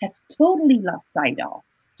Party has totally lost sight of.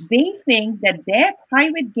 They think that their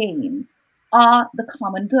private gains are the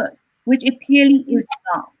common good, which it clearly is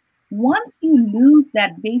not. Once you lose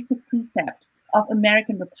that basic precept of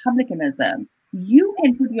American republicanism, you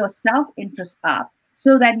can put your self-interest up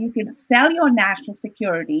so that you can sell your national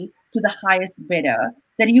security to the highest bidder,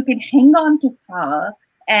 that you can hang on to power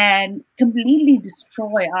and completely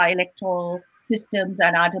destroy our electoral systems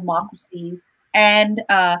and our democracy and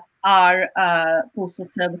our postal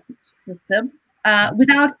service system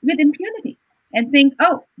with impunity, and think,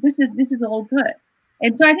 oh, this is all good.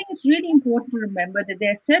 And so I think it's really important to remember that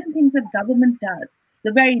there are certain things that government does.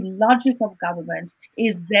 The very logic of government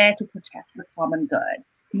is there to protect the common good.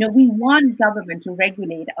 We want government to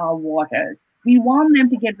regulate our waters. We want them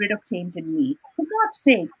to get rid of tainted meat. For God's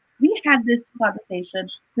sake, we had this conversation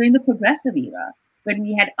during the progressive era when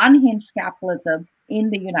we had unhinged capitalism in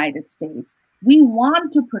the United States. We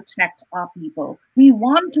want to protect our people. We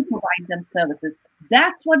want to provide them services.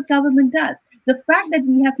 That's what government does. The fact that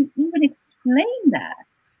we have to even explain that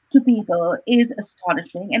to people is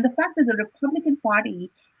astonishing. And the fact that the Republican Party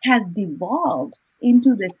has devolved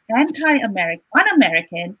into this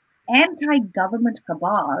un-American, anti-government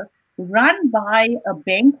cabal run by a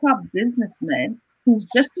bankrupt businessman who's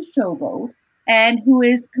just a showboat and who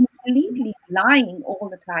is completely lying all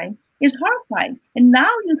the time is horrifying. And now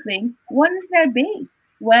you think, what is their base?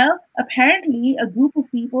 Well, apparently a group of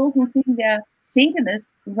people who think they're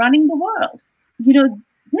Satanists running the world.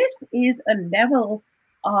 This is a level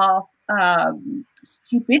of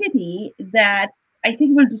stupidity that I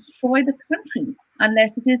think will destroy the country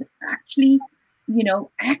unless it is actually,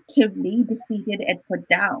 actively defeated and put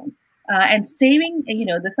down. And saving,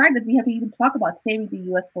 the fact that we have to even talk about saving the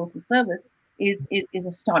U.S. Postal Service is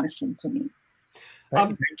astonishing to me.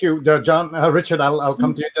 Thank you, John. Richard, I'll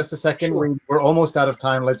come to you in just a second. Sure. We're almost out of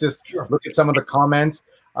time. Let's just look at some of the comments.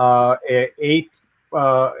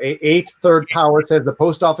 Eighth Third Power says the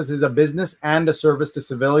post office is a business and a service to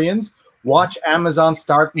civilians. Watch Amazon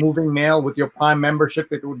start moving mail with your Prime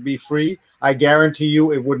membership. It would be free. I guarantee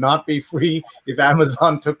you it would not be free if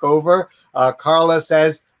Amazon took over. Carla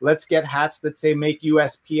says, let's get hats that say make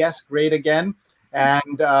USPS great again.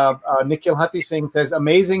 And Nikhil Hati Singh says,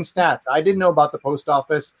 amazing stats. I didn't know about the post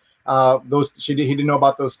office. He didn't know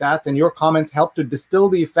about those stats. And your comments helped to distill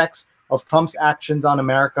the effects of Trump's actions on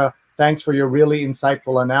America. Thanks for your really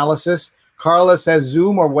insightful analysis. Carla says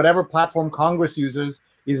Zoom or whatever platform Congress uses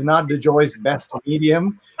is not DeJoy's best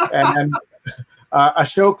medium. And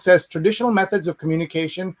Ashok says traditional methods of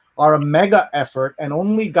communication are a mega effort and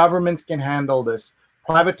only governments can handle this.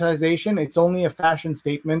 Privatization, it's only a fashion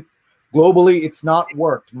statement. Globally, it's not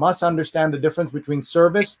worked. Must understand the difference between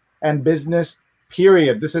service and business,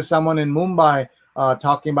 period. This is someone in Mumbai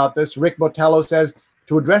talking about this. Rick Botello says,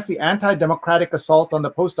 to address the anti-democratic assault on the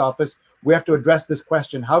post office, we have to address this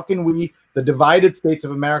question. How can we, the divided states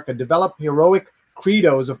of America, develop heroic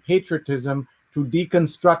credos of patriotism to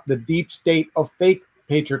deconstruct the deep state of fake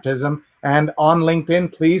patriotism? And on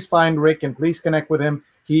LinkedIn, please find Rick and please connect with him.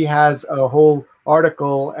 He has a whole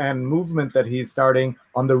article and movement that he's starting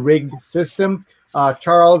on the rigged system.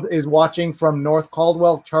 Charles is watching from North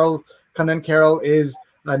Caldwell. Charles Cunan Carroll is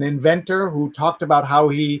an inventor who talked about how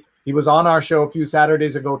he was on our show a few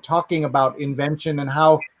Saturdays ago talking about invention and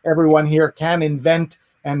how everyone here can invent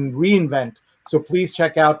and reinvent. So please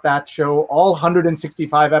check out that show. All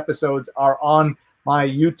 165 episodes are on my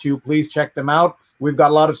YouTube. Please check them out. We've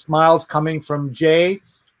got a lot of smiles coming from Jay,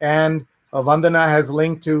 and Vandana has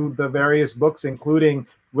linked to the various books, including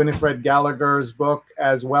Winifred Gallagher's book,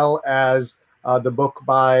 as well as the book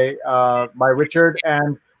by Richard.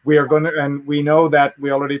 And we are going to, and we know that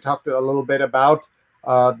we already talked a little bit about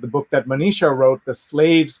the book that Manisha wrote, The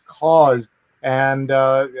Slave's Cause. And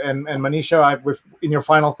Manisha, in your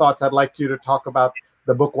final thoughts, I'd like you to talk about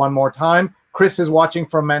the book one more time. Chris is watching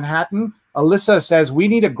from Manhattan. Alyssa says, we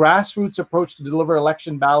need a grassroots approach to deliver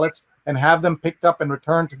election ballots and have them picked up and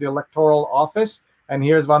returned to the electoral office. And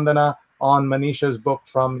here's Vandana on Manisha's book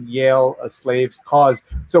from Yale, A Slave's Cause.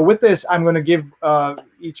 So with this, I'm going to give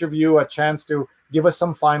each of you a chance to give us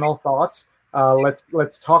some final thoughts.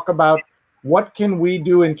 Let's talk about what can we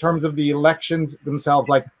do in terms of the elections themselves.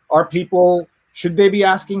 Like, should they be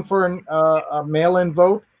asking for a mail-in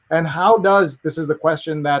vote? And how does, this is the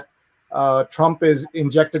question that Trump is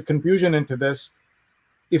injected confusion into this.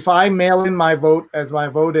 If I mail in my vote as I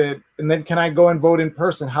voted, and then can I go and vote in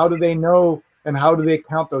person? How do they know and how do they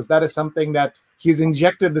count those? That is something that he's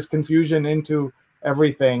injected this confusion into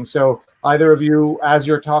everything. So either of you, as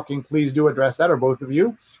you're talking, please do address that, or both of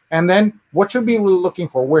you. And then what should we be looking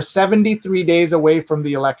for? We're 73 days away from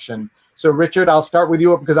the election. So Richard, I'll start with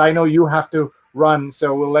you because I know you have to run.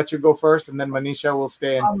 So we'll let you go first, and then Manisha will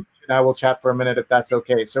stay and I will chat for a minute if that's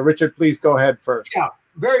okay. So Richard, please go ahead first. Yeah,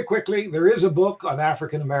 very quickly, there is a book on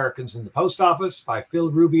African Americans in the post office by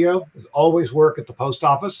Phil Rubio. There's always work at the post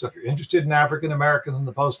office. So if you're interested in African Americans in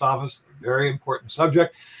the post office, a very important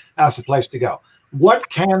subject, that's the place to go. What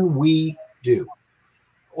can we do?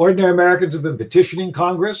 Ordinary Americans have been petitioning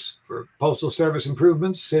Congress for postal service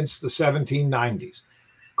improvements since the 1790s.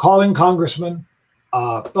 Calling congressmen,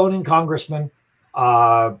 phoning congressmen,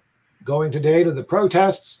 going today to the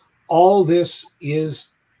protests. All this is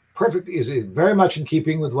very much in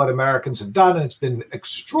keeping with what Americans have done, and it's been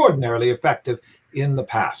extraordinarily effective in the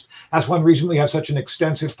past. That's one reason we have such an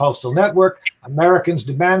extensive postal network. Americans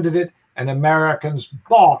demanded it, and Americans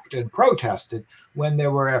balked and protested when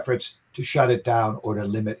there were efforts to shut it down or to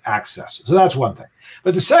limit access. So that's one thing.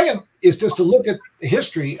 But the second is just to look at the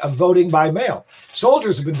history of voting by mail.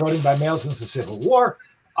 Soldiers have been voting by mail since the Civil War.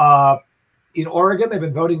 In Oregon, they've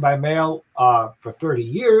been voting by mail for 30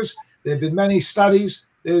 years. There have been many studies.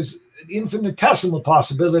 There's an infinitesimal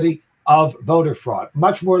possibility of voter fraud,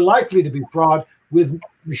 much more likely to be fraud with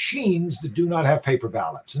machines that do not have paper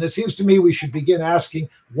ballots. And it seems to me we should begin asking,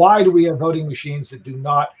 why do we have voting machines that do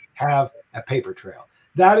not have a paper trail?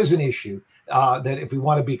 That is an issue that if we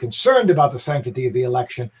want to be concerned about the sanctity of the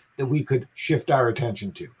election, that we could shift our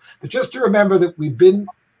attention to. But just to remember that we've been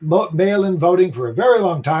mail-in voting for a very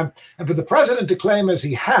long time, and for the president to claim, as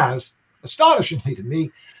he has, astonishingly to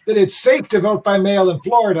me, that it's safe to vote by mail in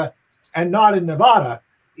Florida and not in Nevada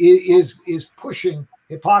is pushing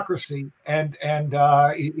hypocrisy and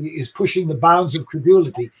is pushing the bounds of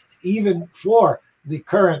credulity, even for the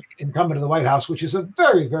current incumbent of the White House, which is a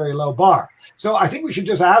very, very low bar. So I think we should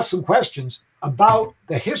just ask some questions about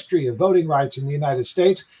the history of voting rights in the United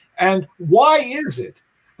States, and why is it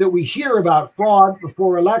that we hear about fraud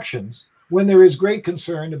before elections when there is great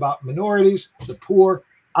concern about minorities, the poor,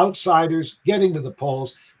 outsiders getting to the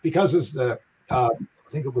polls, because as the I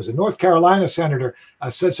think it was a North Carolina senator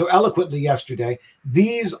said so eloquently yesterday,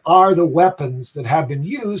 these are the weapons that have been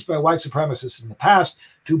used by white supremacists in the past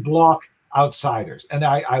to block outsiders. And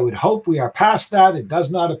I would hope we are past that. It does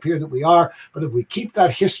not appear that we are, but if we keep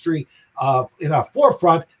that history in our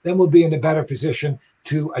forefront, then we'll be in a better position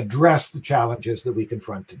to address the challenges that we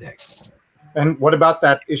confront today. And what about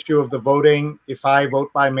that issue of the voting? If I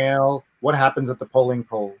vote by mail, what happens at the polling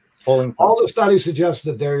poll? polling. All the studies suggest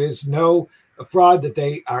that there is no fraud, that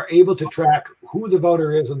they are able to track who the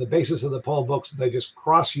voter is on the basis of the poll books. They just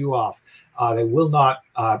cross you off. They will not,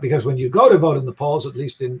 because when you go to vote in the polls, at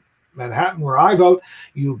least in Manhattan where I vote,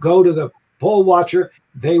 you go to the poll watcher,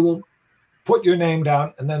 they will put your name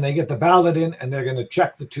down, and then they get the ballot in, and they're going to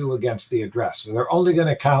check the two against the address. So they're only going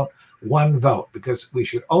to count one vote, because we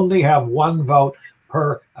should only have one vote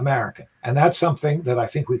per American. And that's something that I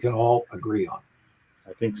think we can all agree on.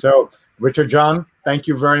 I think so. Richard John, thank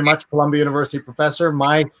you very much, Columbia University professor,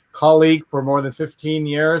 my colleague for more than 15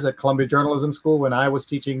 years at Columbia Journalism School when I was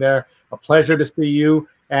teaching there. A pleasure to see you.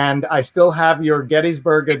 And I still have your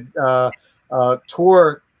Gettysburg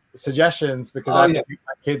tour suggestions, because I have to take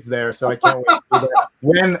my kids there, so I can't wait to do that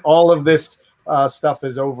when all of this stuff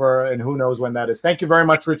is over, and who knows when that is. Thank you very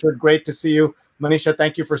much, Richard. Great to see you. Manisha,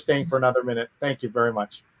 thank you for staying for another minute. Thank you very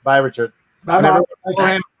much. Bye, Richard. Bye-bye. Follow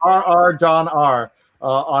him, RR John R.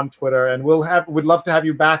 On Twitter, and we'd love to have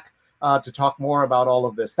you back to talk more about all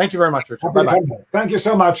of this. Thank you very much, Richard. Bye-bye. Thank you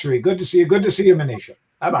so much, Sree. Good to see you. Good to see you, Manisha.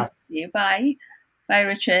 Bye-bye. Bye. Bye,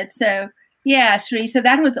 Richard. So, yeah, Sree. So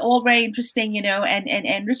that was all very interesting,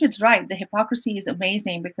 and Richard's right. The hypocrisy is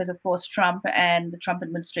amazing because, of course, Trump and the Trump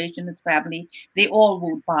administration, his family, they all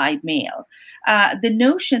vote by mail. The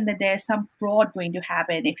notion that there's some fraud going to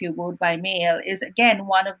happen if you vote by mail is, again,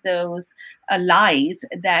 one of those lies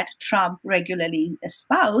that Trump regularly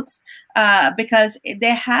spouts, because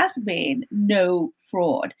there has been no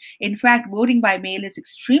fraud. In fact, voting by mail is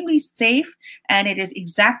extremely safe, and it is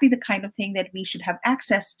exactly the kind of thing that we should have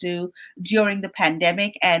access to during the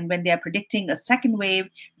pandemic. And when they're predicting a second wave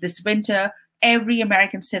this winter, every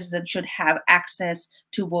American citizen should have access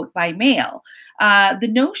to vote by mail. The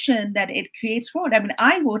notion that it creates fraud. I mean,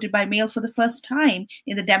 I voted by mail for the first time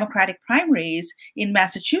in the Democratic primaries in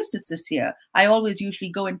Massachusetts this year. I always usually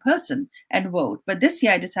go in person and vote. But this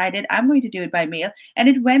year I decided I'm going to do it by mail, and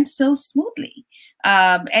it went so smoothly.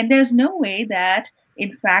 And there's no way that,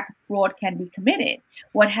 in fact, fraud can be committed.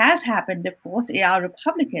 What has happened, of course, are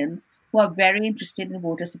Republicans who are very interested in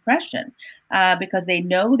voter suppression, because they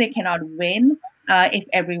know they cannot win if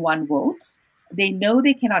everyone votes. They know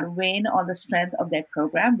they cannot win on the strength of their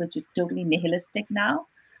program, which is totally nihilistic now,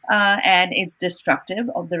 and it's destructive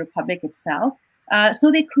of the republic itself.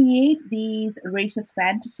 So they create these racist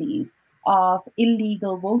fantasies of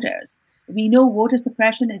illegal voters. We know voter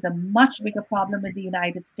suppression is a much bigger problem in the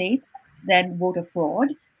United States than voter fraud.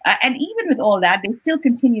 And even with all that, they still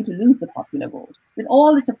continue to lose the popular vote. With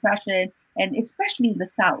all the suppression, and especially in the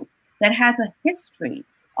South, that has a history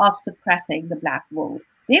of suppressing the Black vote.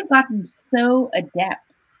 They've gotten so adept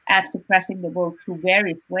at suppressing the vote through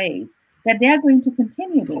various ways that they're going to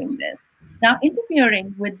continue doing this. Now,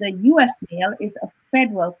 interfering with the U.S. mail is a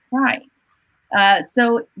federal crime.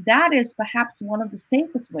 So that is perhaps one of the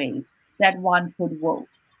safest ways that one could vote.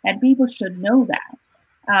 And people should know that.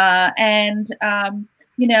 I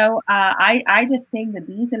just think that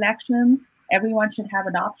these elections, everyone should have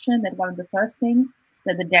an option. That one of the first things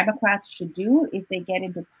that the Democrats should do if they get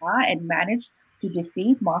into power and manage to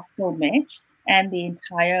defeat Moscow Mitch and the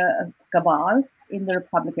entire cabal in the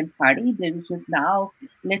Republican Party, which is now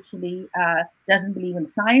literally doesn't believe in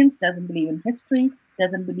science, doesn't believe in history,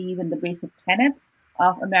 doesn't believe in the basic tenets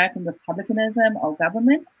of American republicanism or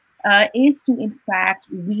government, is to, in fact,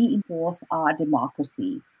 reinforce our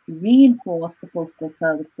democracy, reinforce the postal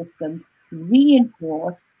service system,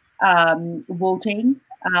 reinforce voting.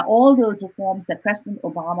 All those reforms that President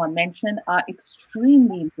Obama mentioned are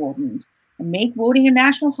extremely important. Make voting a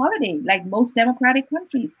national holiday, like most democratic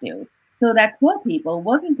countries do, so that poor people,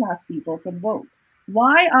 working class people, can vote.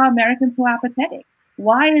 Why are Americans so apathetic?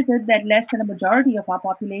 Why is it that less than a majority of our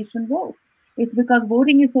population votes? It's because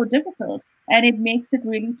voting is so difficult, and it makes it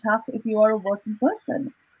really tough if you are a working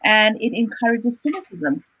person, and it encourages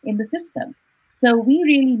cynicism in the system. So we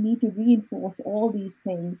really need to reinforce all these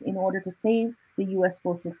things in order to save the U.S.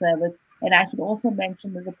 Postal Service. And I should also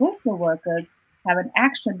mention that the postal workers have an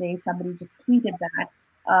action day. Somebody just tweeted that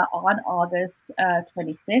on August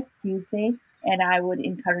 25th, Tuesday. And I would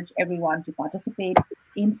encourage everyone to participate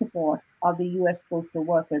in support of the U.S. Postal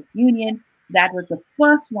Workers Union. That was the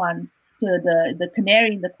first one to the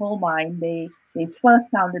canary in the coal mine. They first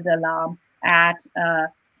sounded the alarm at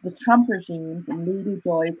the Trump regime's and Louis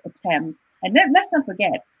DeJoy's attempts. And let's not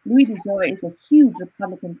forget, Louis DeJoy is a huge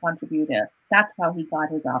Republican contributor. That's how he got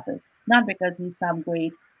his office, not because he's some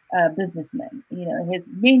great businessman. You know, his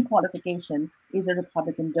main qualification is a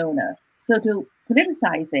Republican donor. So to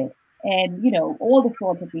politicize it, and all the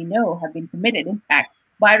frauds that we know have been committed, in fact,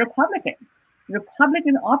 by Republicans,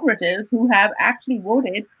 Republican operatives who have actually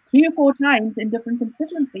voted 3 or 4 times in different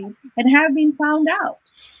constituencies and have been found out.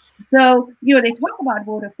 So, they talk about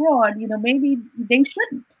voter fraud, maybe they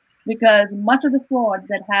shouldn't, because much of the fraud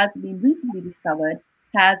that has been recently discovered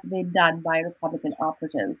has been done by Republican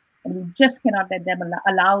operatives. And we just cannot let them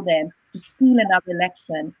allow them to steal another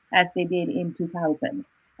election as they did in 2000.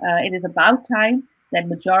 It is about time that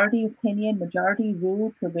majority opinion, majority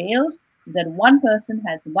rule prevailed, that one person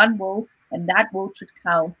has one vote, and that vote should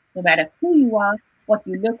count no matter who you are, what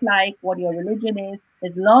you look like, what your religion is.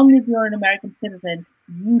 As long as you're an American citizen,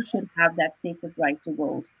 you should have that sacred right to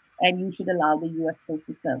vote, and you should allow the U.S.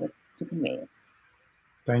 Postal Service to convey it.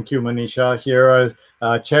 Thank you, Manisha. Here is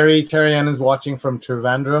Cherry. Cherry Ann is watching from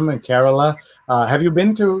Trivandrum in Kerala. Have you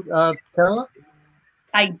been to Kerala?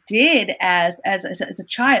 I did as a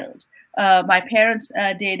child. My parents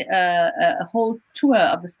did a whole tour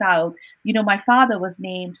of the South. My father was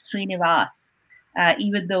named Sreenivas,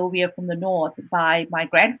 even though we are from the North, by my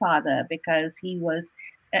grandfather, because he was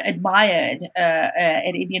admired,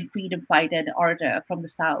 an Indian freedom fighter and orator from the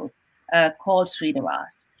South called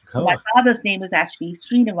Srinivas. So my father's name is actually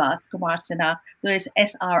Srinivas Kumar Sinha. There is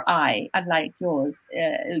SRI, unlike yours.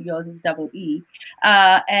 Yours is double E.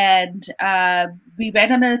 And we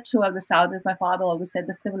went on a tour of the South, as my father always said,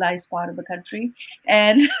 the civilized part of the country.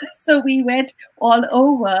 And so we went all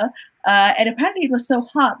over. And apparently it was so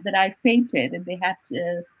hot that I fainted, and they had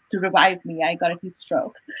to revive me. I got a heat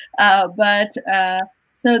stroke.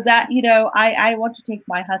 So that, I want to take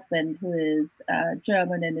my husband, who is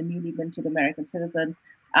German and a newly minted American citizen.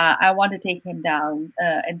 I want to take him down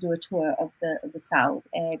and do a tour of the South.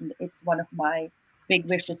 And it's one of my big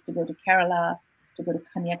wishes to go to Kerala, to go to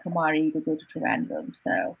Kanyakumari, to go to Trivandrum.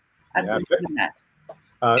 So I'm going to do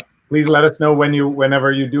that. Please let us know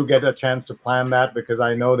whenever you do get a chance to plan that, because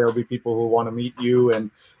I know there'll be people who want to meet you and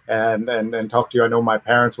talk to you. I know my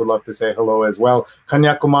parents would love to say hello as well.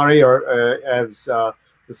 Kanyakumari, or as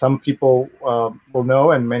some people will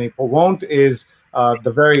know and many people won't, is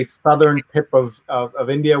the very southern tip of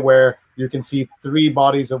India, where you can see three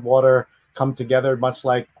bodies of water come together, much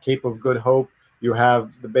like Cape of Good Hope. You have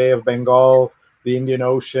the Bay of Bengal, the Indian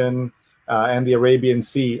Ocean, and the Arabian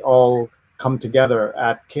Sea all come together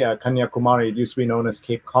at Kanyakumari. It used to be known as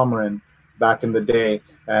Cape Comorin back in the day.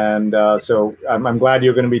 And so I'm glad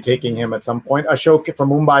you're going to be taking him at some point. Ashok from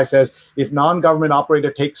Mumbai says, if non-government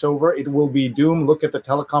operator takes over, it will be doomed. Look at the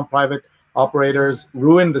telecom private operators,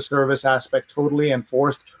 ruined the service aspect totally and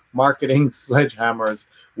forced marketing sledgehammers.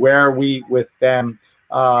 Where are we with them?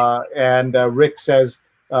 And Rick says,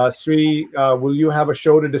 Sree, will you have a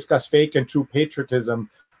show to discuss fake and true patriotism?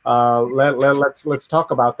 Let's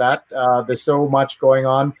talk about that. There's so much going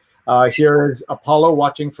on. Here is Apollo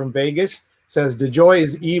watching from Vegas. Says DeJoy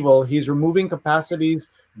is evil. He's removing capacities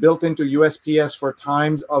built into USPS for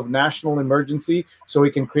times of national emergency so he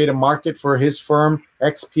can create a market for his firm,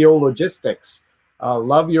 XPO Logistics.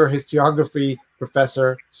 Love your historiography,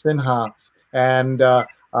 Professor Sinha. And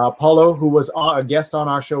Paulo, who was a guest on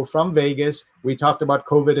our show from Vegas, we talked about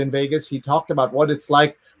COVID in Vegas. He talked about what it's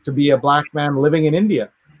like to be a Black man living in India.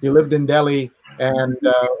 He lived in Delhi and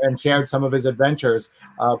shared some of his adventures.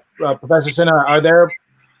 Professor Sinha, are there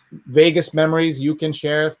Vegas memories you can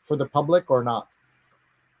share for the public or not?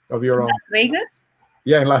 Of your own? Las Vegas?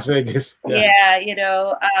 Yeah, in Las Vegas. Yeah, I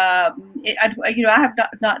have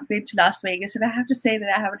not been to Las Vegas, and I have to say that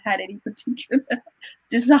I haven't had any particular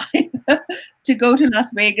desire to go to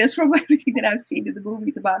Las Vegas from everything that I've seen in the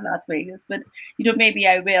movies about Las Vegas. But maybe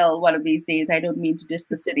I will one of these days. I don't mean to diss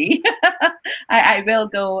the city. I will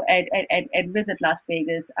go and visit Las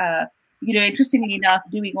Vegas. Interestingly enough,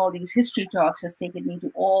 doing all these history talks has taken me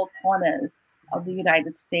to all corners of the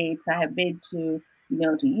United States. I have been to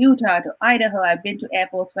Utah, to Idaho. I've been to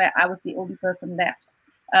airports where I was the only person left.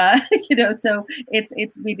 So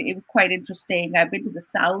it's been quite interesting. I've been to the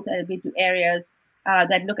South. I've been to areas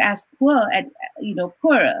that look as poor and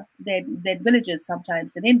poorer than villages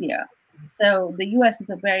sometimes in India. So the U.S. is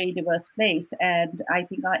a very diverse place, and I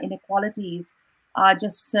think our inequalities are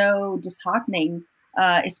just so disheartening,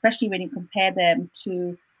 especially when you compare them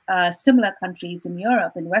to similar countries in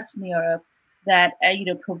Europe, in Western Europe, that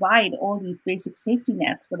provide all these basic safety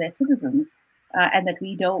nets for their citizens, and that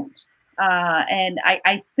we don't. And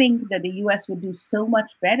I think that the U.S. would do so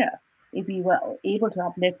much better if we were able to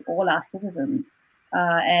uplift all our citizens.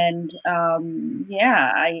 That's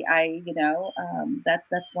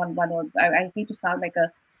one. I hate to sound like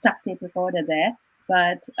a stuck tape recorder there,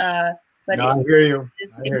 but no, I hear you.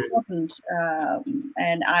 It's important,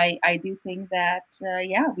 and I do think that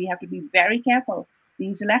we have to be very careful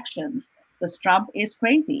these elections. Because Trump is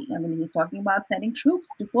crazy. I mean, he's talking about sending troops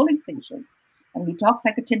to polling stations, and he talks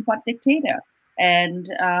like a tin pot dictator. And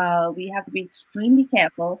we have to be extremely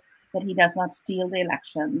careful that he does not steal the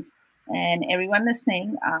elections. And everyone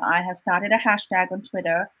listening, I have started a hashtag on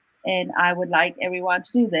Twitter, and I would like everyone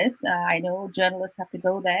to do this. I know journalists have to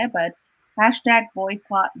go there, but hashtag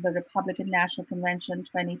boycott the Republican National Convention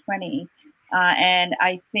 2020. And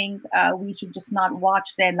I think we should just not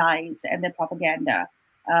watch their lies and their propaganda,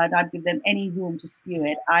 not give them any room to spew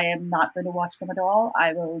it. I am not going to watch them at all.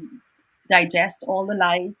 I will digest all the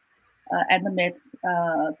lies and the myths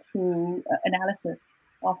through analysis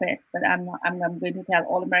of it. But I'm going to tell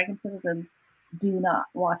all American citizens, do not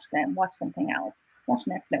watch them. Watch something else. Watch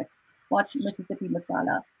Netflix. Watch Mississippi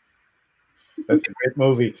Masala. That's a great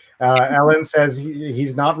movie. Ellen says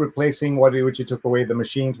he's not replacing what you took away the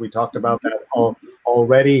machines. We talked about that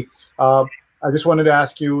already. I just wanted to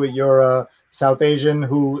ask you, you're a South Asian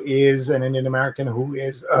who is an Indian American who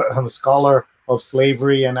is a scholar of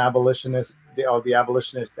slavery and abolitionist, the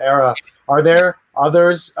abolitionist era. Are there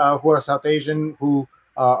others who are South Asian who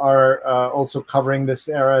are also covering this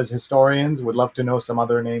era as historians? Would love to know some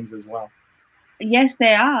other names as well. Yes,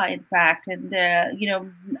 they are, in fact. And,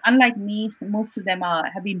 unlike me, most of them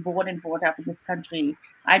have been born and brought up in this country.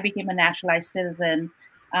 I became a naturalized citizen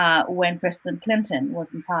when President Clinton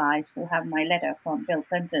was in power. I still have my letter from Bill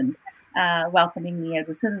Clinton welcoming me as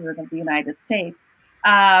a citizen of the United States.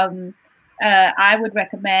 I would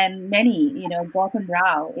recommend many. Gautam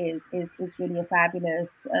Rao is really a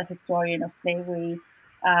fabulous historian of slavery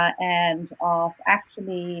and of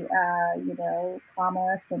actually,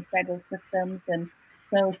 commerce and federal systems. And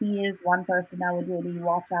so he is one person I would really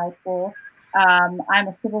watch out for. I'm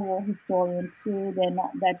a Civil War historian too. There are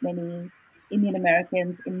not that many Indian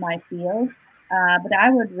Americans in my field. But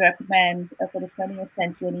I would recommend for the 20th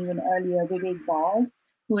century and even earlier, Vivek Bald,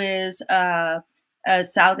 who is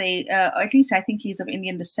South Asian, or at least I think he's of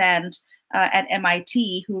Indian descent, at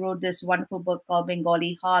MIT, who wrote this wonderful book called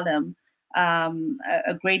Bengali Harlem, a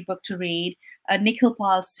great book to read. Nikhil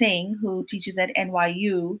Pal Singh, who teaches at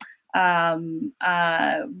NYU,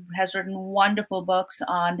 has written wonderful books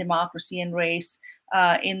on democracy and race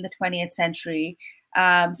in the 20th century.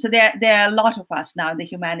 So there are a lot of us now in the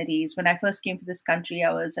humanities. When I first came to this country,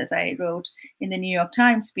 I was, as I wrote in the New York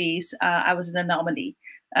Times piece, I was an anomaly.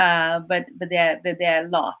 But there are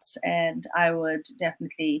lots, and I would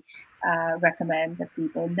definitely recommend that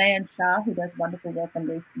people. Nayan Shah, who does wonderful work on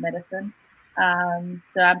race medicine.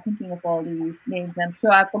 So I'm thinking of all these names. I'm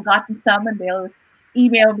sure I've forgotten some, and they'll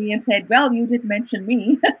email me and said, "Well, you did mention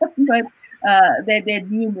me," but there are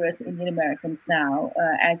numerous Indian Americans now.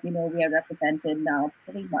 As you know, we are represented now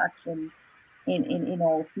pretty much in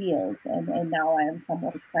all fields, and now I am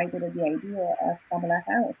somewhat excited at the idea of Kamala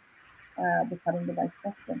Harris becoming the vice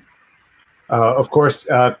president. Of course,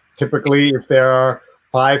 typically, if there are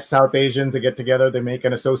 5 South Asians that get together, they make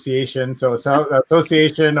an association. So,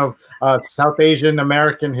 association of South Asian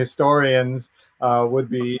American historians would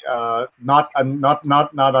be not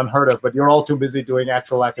unheard of. But you're all too busy doing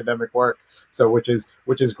actual academic work, so which is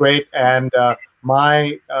great. And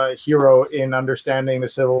my hero in understanding the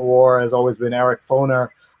Civil War has always been Eric Foner,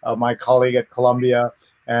 my colleague at Columbia,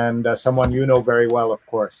 and someone you know very well, of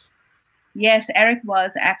course. Yes, Eric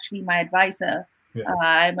was actually my advisor. Yeah.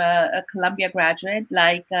 I'm a Columbia graduate,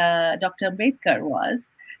 like Dr. Ambedkar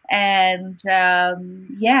was, and he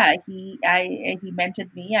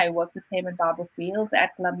mentored me. I worked with him and Barbara Fields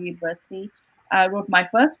at Columbia University. I wrote my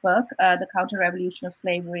first book, The Counter-Revolution of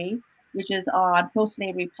Slavery, which is on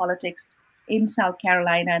pro-slavery politics in South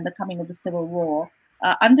Carolina and the coming of the Civil War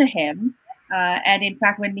under him. And in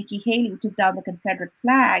fact, when Nikki Haley took down the Confederate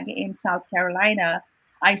flag in South Carolina,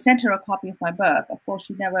 I sent her a copy of my book. Of course,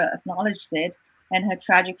 she never acknowledged it, and her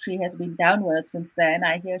trajectory has been downward since then.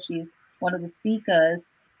 I hear she's one of the speakers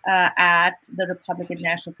at the Republican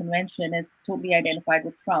National Convention, is totally identified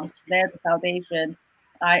with Trump. So there's a South Asian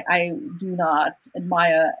I do not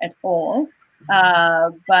admire at all.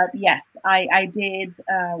 But yes, I did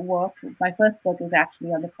work. My first book is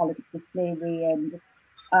actually on the politics of slavery, and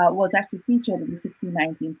was actually featured in the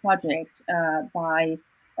 1619 Project by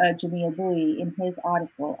Jamil Bowie in his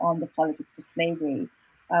article on the politics of slavery.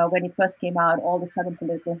 When it first came out, all the Southern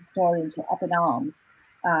political historians were up in arms.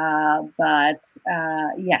 But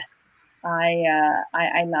yes,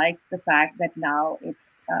 I like the fact that now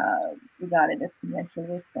it's regarded as conventional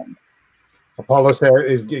wisdom. Apollo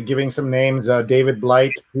is giving some names: David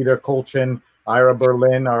Blight, Peter Colchin, Ira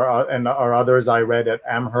Berlin, and our others I read at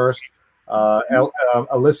Amherst.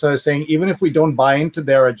 Alyssa is saying, even if we don't buy into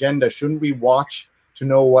their agenda, shouldn't we watch to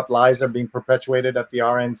know what lies are being perpetuated at the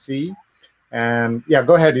RNC? And yeah,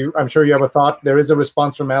 go ahead. I'm sure you have a thought. There is a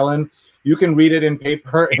response from Ellen. You can read it in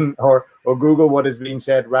paper or Google what is being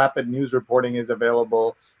said. Rapid news reporting is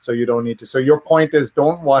available, so you don't need to. So your point is,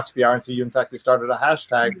 don't watch the RNC. You, in fact, we started a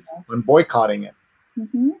hashtag on boycotting it.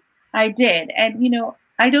 I did. And,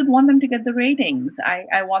 I don't want them to get the ratings.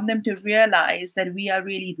 I want them to realize that we are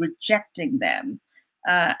really rejecting them.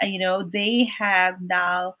 They have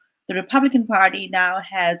now, the Republican Party now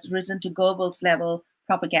has risen to Goebbels level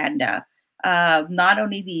propaganda. Not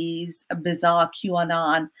only these bizarre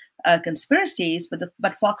QAnon conspiracies,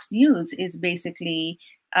 but Fox News is basically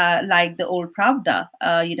like the old Pravda.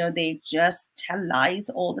 They just tell lies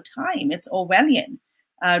all the time. It's Orwellian.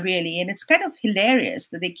 Really, and it's kind of hilarious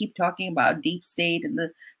that they keep talking about deep state and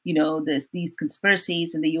these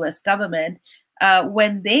conspiracies in the U.S. government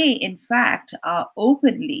when they, in fact, are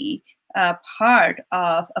openly part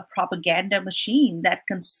of a propaganda machine that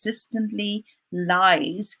consistently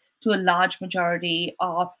lies to a large majority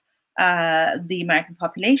of the American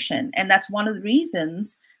population. And that's one of the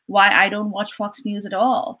reasons why I don't watch Fox News at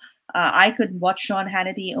all. I could watch Sean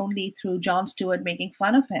Hannity only through Jon Stewart making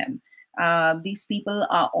fun of him. These people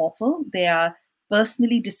are awful. They are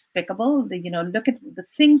personally despicable. Look at the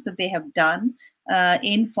things that they have done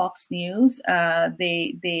in Fox News.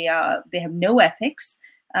 They have no ethics.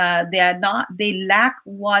 They lack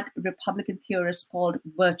what Republican theorists called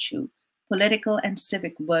virtue, political and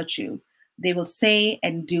civic virtue. They will say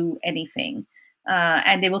and do anything,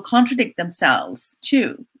 and they will contradict themselves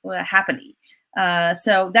too, happily.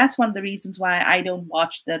 So that's one of the reasons why I don't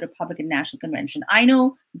watch the Republican National Convention. I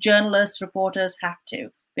know journalists, reporters have to,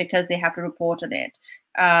 because they have to report on it.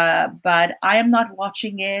 But I am not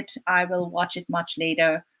watching it. I will watch it much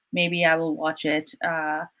later. Maybe I will watch it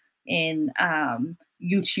in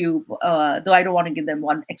YouTube, though I don't want to give them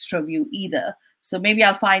one extra view either. So maybe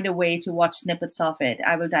I'll find a way to watch snippets of it.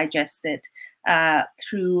 I will digest it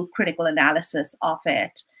through critical analysis of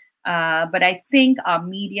it. But I think our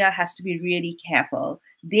media has to be really careful.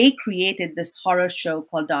 They created this horror show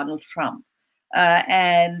called Donald Trump.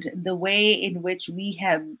 And the way in which we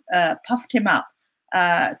have puffed him up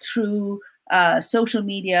through social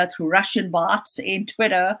media, through Russian bots in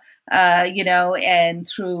Twitter, and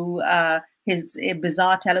through his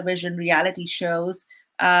bizarre television reality shows.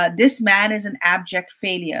 This man is an abject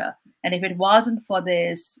failure. And if it wasn't for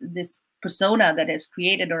this persona that is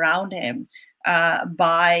created around him,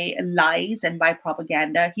 by lies and by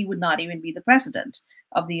propaganda, he would not even be the president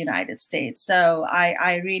of the United States. So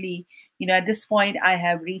I really, at this point, I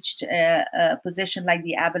have reached a position like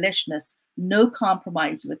the abolitionists: no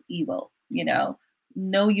compromise with evil,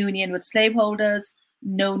 no union with slaveholders,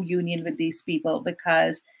 no union with these people,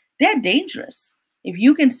 because they're dangerous. If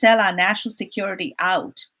you can sell our national security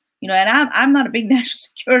out, and I'm not a big national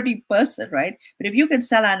security person, right? But if you can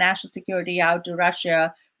sell our national security out to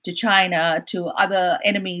Russia, to China, to other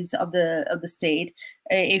enemies of the state,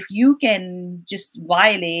 if you can just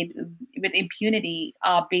violate with impunity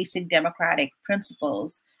our basic democratic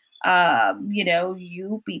principles,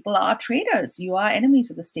 you people are traitors. You are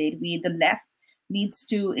enemies of the state. The left needs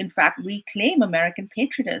to, in fact, reclaim American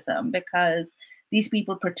patriotism, because these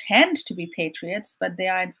people pretend to be patriots, but they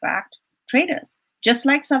are in fact traitors, just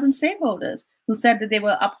like Southern slaveholders who said that they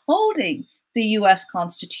were upholding the U.S.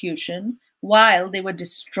 Constitution while they were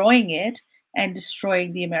destroying it and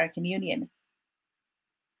destroying the American Union.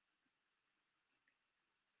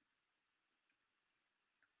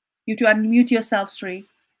 You to unmute yourself, Sree.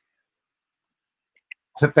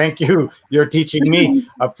 Thank you. You're teaching me.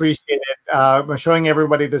 Appreciate it. I'm showing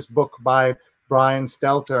everybody this book by Brian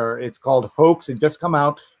Stelter. It's called Hoax. It just come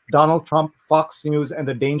out. Donald Trump, Fox News, and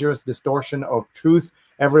the Dangerous Distortion of Truth.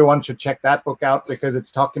 Everyone should check that book out, because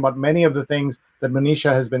it's talking about many of the things that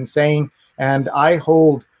Manisha has been saying. And I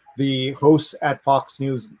hold the hosts at Fox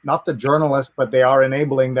News, not the journalists, but they are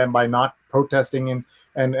enabling them by not protesting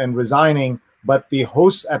and resigning. But the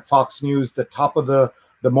hosts at Fox News, the top of the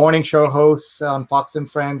morning show hosts on Fox and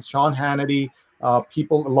Friends, Sean Hannity,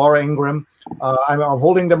 Laura Ingraham, I'm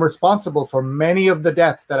holding them responsible for many of the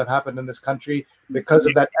deaths that have happened in this country because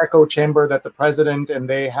of that echo chamber that the president and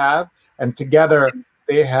they have. And together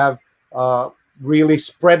they have really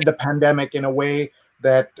spread the pandemic in a way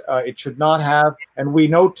that it should not have. And we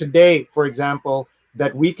know today, for example,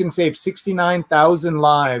 that we can save 69,000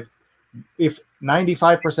 lives if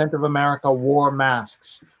 95% of America wore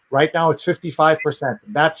masks. Right now, it's 55%.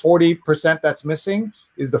 That 40% that's missing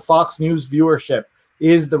is the Fox News viewership,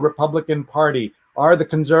 is the Republican Party, are the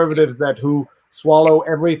conservatives who swallow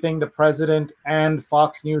everything the president and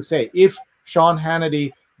Fox News say. If Sean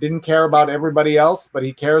Hannity didn't care about everybody else, but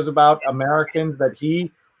he cares about Americans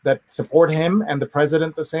that support him and the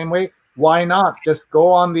president the same way, why not just go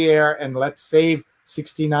on the air and let's save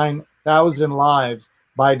 69,000 lives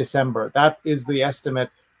by December? That is the estimate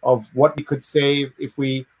of what we could save if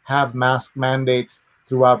we have mask mandates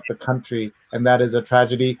throughout the country. And that is a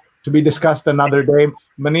tragedy to be discussed another day.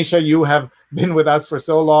 Manisha, you have been with us for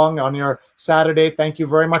so long on your Saturday. Thank you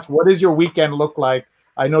very much. What does your weekend look like?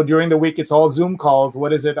 I know during the week it's all Zoom calls.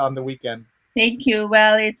 What is it on the weekend? Thank you.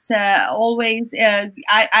 Well, it's always,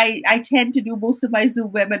 I tend to do most of my Zoom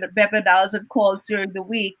webinars and calls during the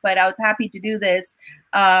week, but I was happy to do this.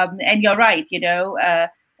 And you're right,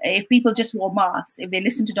 if people just wore masks, if they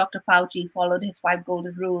listened to Dr. Fauci, followed his 5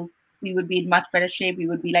 golden rules, we would be in much better shape. We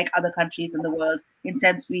would be like other countries in the world. In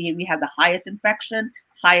sense, we have the highest infection,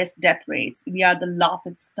 highest death rates. We are the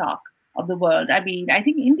laughing stock of the world. I mean, I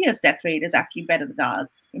think India's death rate is actually better than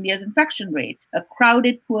ours. India's infection rate, a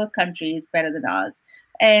crowded, poor country, is better than ours.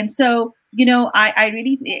 And so, I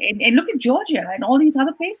really, and look at Georgia and all these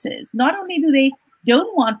other places. Not only do they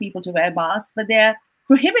don't want people to wear masks, but they're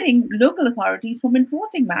prohibiting local authorities from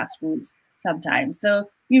enforcing mask rules sometimes. So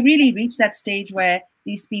we really reach that stage where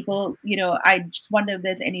these people, I just wonder if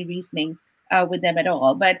there's any reasoning with them at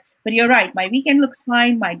all. But you're right. My weekend looks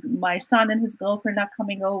fine. My son and his girlfriend are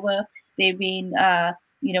coming over. They've been,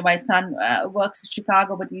 my son works in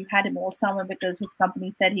Chicago, but we've had him all summer because his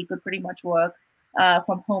company said he could pretty much work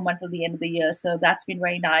from home until the end of the year. So that's been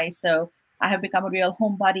very nice. So I have become a real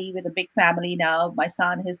home buddy with a big family now. My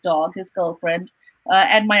son, his dog, his girlfriend,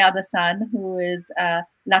 and my other son, who is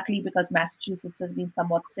luckily, because Massachusetts has been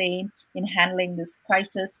somewhat sane in handling this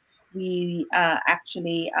crisis, we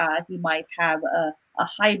he might have a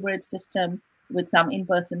hybrid system with some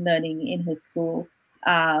in-person learning in his school.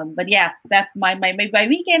 But yeah, that's my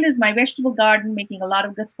weekend is my vegetable garden, making a lot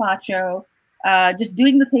of gazpacho, just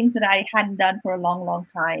doing the things that I hadn't done for a long, long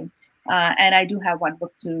time. And I do have one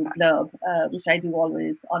book to Loeb, which I do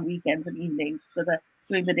always on weekends and evenings, because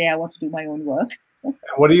during the day I want to do my own work.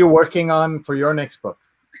 What are you working on for your next book?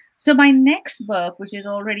 So my next book, which is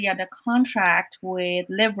already under contract with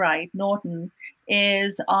LibRight Norton,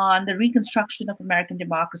 is on the reconstruction of American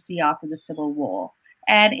democracy after the Civil War.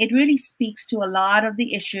 And it really speaks to a lot of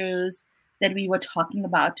the issues that we were talking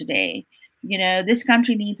about today. This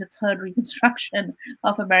country needs a third reconstruction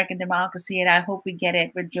of American democracy, and I hope we get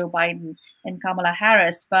it with Joe Biden and Kamala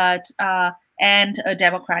Harris, and a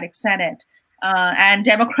Democratic Senate, and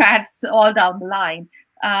Democrats all down the line.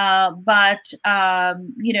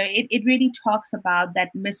 It really talks about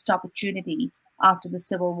that missed opportunity after the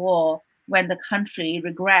Civil War, when the country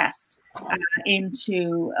regressed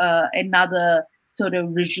into another sort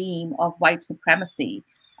of regime of white supremacy.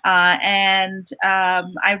 I've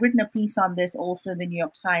written a piece on this also in the New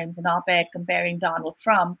York Times, an op-ed comparing Donald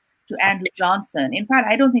Trump to Andrew Johnson. In fact,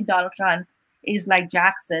 I don't think Donald Trump is like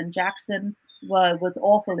Jackson. Jackson was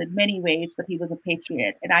awful in many ways, but he was a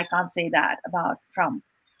patriot. And I can't say that about Trump.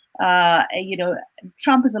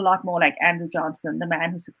 Trump is a lot more like Andrew Johnson, the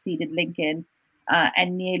man who succeeded Lincoln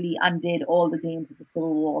and nearly undid all the gains of the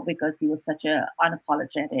Civil War because he was such an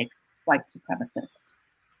unapologetic white supremacist.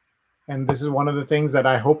 And this is one of the things that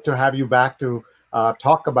I hope to have you back to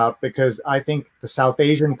talk about, because I think the South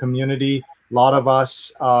Asian community, a lot of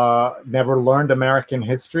us never learned American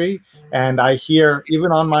history. And I hear,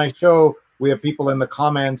 even on my show, we have people in the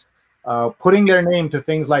comments putting their name to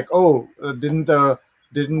things like, oh, didn't the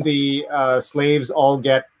slaves all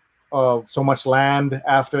get so much land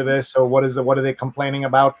after this? So what are they complaining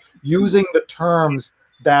about? Using the terms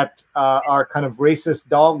that are kind of racist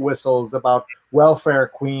dog whistles about welfare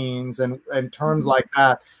queens and terms like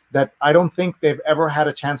that I don't think they've ever had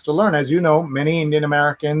a chance to learn. As you know, many Indian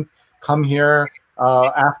Americans come here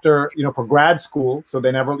after, for grad school. So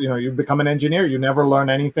they never, you become an engineer, you never learn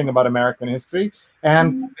anything about American history.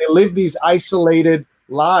 And they live these isolated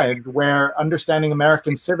lives where understanding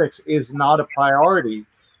American civics is not a priority.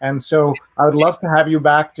 And so I would love to have you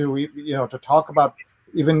back to, to talk about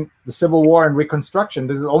even the Civil War and Reconstruction.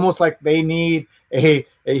 This is almost like they need a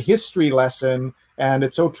history lesson, and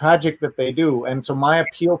it's so tragic that they do. And so my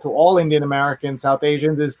appeal to all Indian Americans, South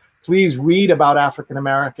Asians, is please read about African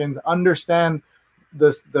Americans, understand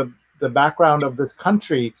the background of this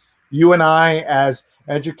country. You and I, as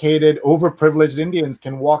educated, overprivileged Indians,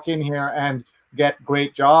 can walk in here and get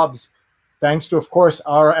great jobs, thanks to, of course,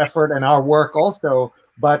 our effort and our work also.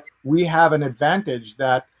 But we have an advantage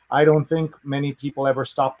that I don't think many people ever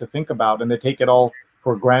stop to think about, and they take it all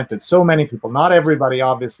for granted. So many people, not everybody,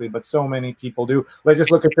 obviously, but so many people do. Let's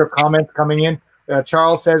just look at your comments coming in.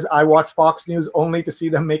 Charles says, I watch Fox News only to see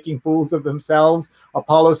them making fools of themselves.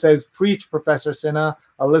 Apollo says, preach, Professor Sinha.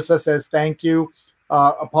 Alyssa says, thank you.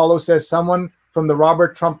 Apollo says, someone from the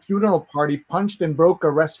Robert Trump funeral party punched and broke a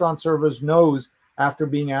restaurant server's nose after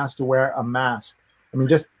being asked to wear a mask. I mean,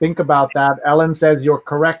 just think about that. Ellen says, you're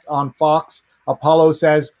correct on Fox. Apollo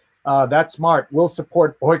says, that's smart. We'll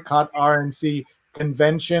support boycott RNC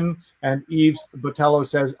convention. And Eves Botello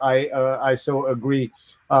says, I so agree.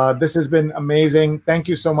 This has been amazing. Thank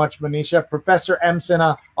you so much, Manisha. Professor M.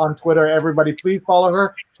 Sinha on Twitter. Everybody, please follow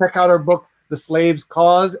her. Check out her book, The Slave's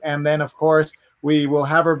Cause. And then, of course, we will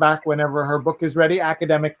have her back whenever her book is ready.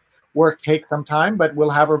 Academic work takes some time, but we'll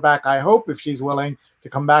have her back, I hope, if she's willing to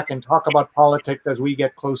come back and talk about politics as we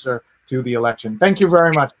get closer to the election. Thank you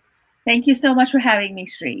very much. Thank you so much for having me,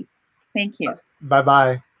 Sree. Thank you.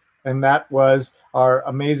 Bye-bye. And that was our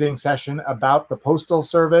amazing session about the Postal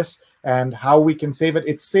Service and how we can save it.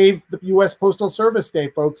 It saved the U.S. Postal Service Day,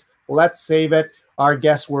 folks. Let's save it. Our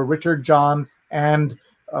guests were Richard John and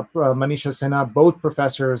Manisha Sinha, both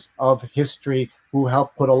professors of history who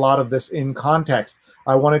helped put a lot of this in context.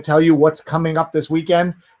 I want to tell you what's coming up this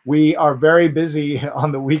weekend. We are very busy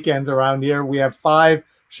on the weekends around here. We have 5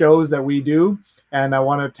 shows that we do, and I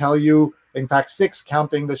want to tell you, in fact, 6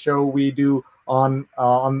 counting the show we do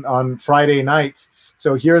on Friday nights.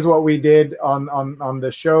 So here's what we did on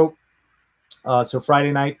the show. So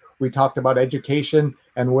Friday night, we talked about education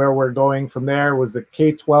and where we're going from there. It was the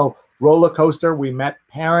K-12 roller coaster. We met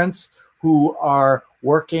parents who are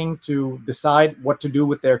working to decide what to do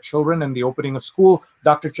with their children in the opening of school.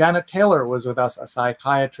 Dr. Janet Taylor was with us, a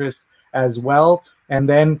psychiatrist as well. And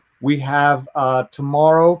then we have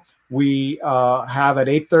tomorrow, we have at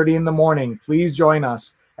 8:30 in the morning. Please join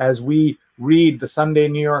us as we read the Sunday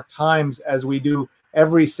New York Times, as we do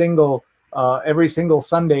every single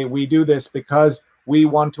Sunday. We do this because we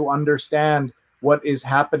want to understand what is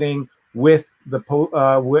happening with the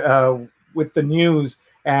news.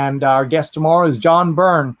 And our guest tomorrow is John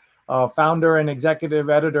Byrne, founder and executive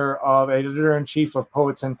editor-in-chief of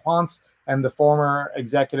Poets and Quants, and the former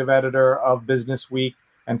executive editor of Business Week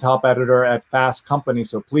and top editor at Fast Company.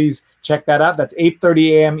 So please check that out. That's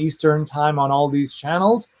 8:30 a.m. Eastern time on all these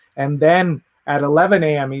channels. And then at 11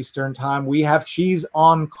 a.m. Eastern time, we have She's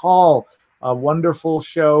on Call, a wonderful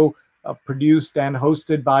show produced and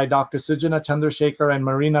hosted by Dr. Sujana Chandrasekhar and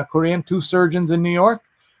Marina Kurian, 2 surgeons in New York,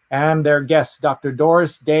 and their guests, Dr.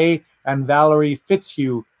 Doris Day and Valerie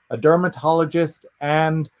Fitzhugh, a dermatologist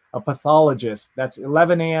and a pathologist. That's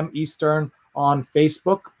 11 a.m. Eastern on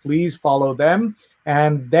Facebook. Please follow them.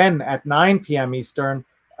 And then at 9 p.m. Eastern,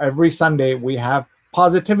 every Sunday, we have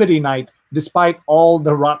Positivity Night. Despite all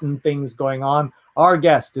the rotten things going on, our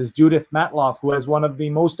guest is Judith Matloff, who has one of the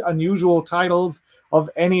most unusual titles of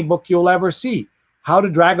any book you'll ever see. How to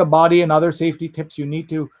Drag a Body and Other Safety Tips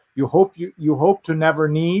you hope to never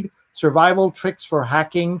need. Survival Tricks for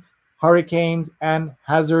Hacking, Hurricanes, and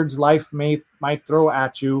Hazards Life might throw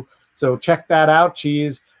at you. So check that out. She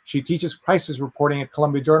teaches crisis reporting at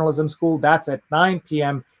Columbia Journalism School. That's at 9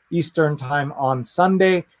 p.m. Eastern time on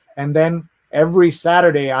Sunday. And then every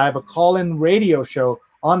Saturday, I have a call-in radio show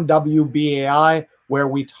on WBAI where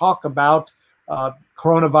we talk about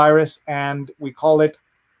coronavirus, and we call it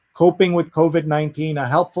Coping with COVID-19, a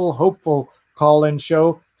helpful, hopeful call-in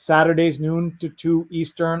show, Saturdays noon to 2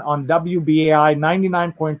 Eastern on WBAI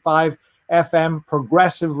 99.5 FM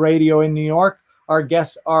Progressive Radio in New York. Our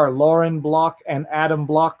guests are Lauren Block and Adam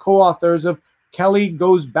Block, co-authors of Kelly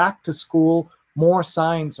Goes Back to School, More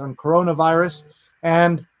Signs on Coronavirus,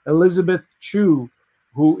 and Elizabeth Chu,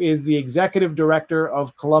 who is the executive director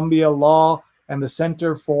of Columbia Law and the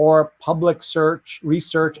Center for Public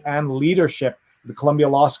Research and Leadership at the Columbia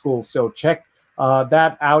Law School. So check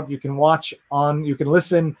that out. You can listen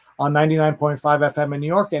on 99.5 FM in New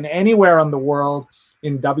York and anywhere on the world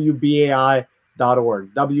in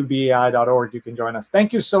WBAI.org. WBAI.org. You can join us.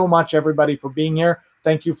 Thank you so much, everybody, for being here.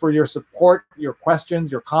 Thank you for your support, your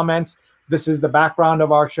questions, your comments. This is the background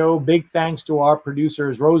of our show. Big thanks to our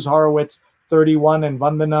producers, Rose Horowitz 31 and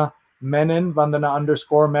Vandana Menon,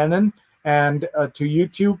 Vandana_Menon, and to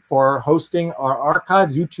YouTube for hosting our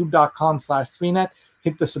archives, youtube.com/3net.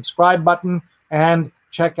 Hit the subscribe button and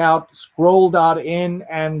check out Scroll.in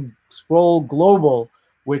and Scroll Global,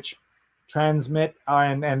 which transmit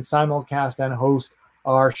and simulcast and host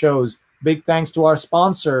our shows. Big thanks to our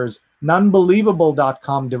sponsors,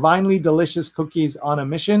 Nonbelievable.com, divinely delicious cookies on a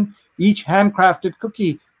mission. Each handcrafted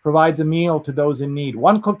cookie provides a meal to those in need.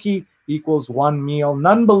 1 cookie equals 1 meal.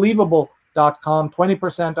 Nonbelievable.com,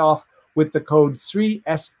 20% off with the code Sree,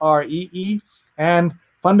 SREE. And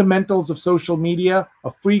Fundamentals of Social Media, a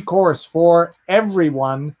free course for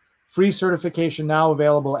everyone. Free certification now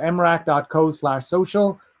available,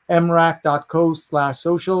 mrac.co/social,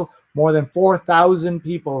 mrac.co/social. More than 4,000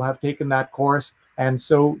 people have taken that course. and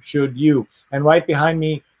so should you. And right behind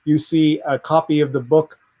me, you see a copy of the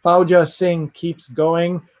book, Fauja Singh Keeps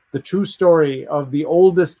Going, the true story of the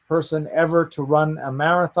oldest person ever to run a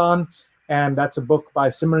marathon. And that's a book by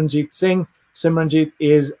Simranjeet Singh. Simranjeet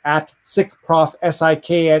is at SikhProf,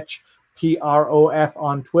 SIKHPROF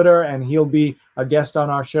on Twitter, and he'll be a guest on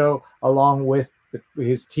our show along with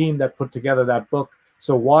his team that put together that book.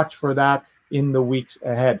 So watch for that in the weeks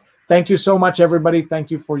ahead. Thank you so much, everybody.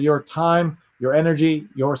 Thank you for your time, your energy,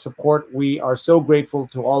 your support. We are so grateful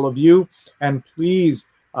to all of you. And please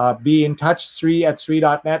be in touch.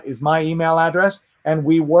 Sree@Sree.net is my email address. And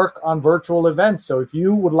we work on virtual events. So if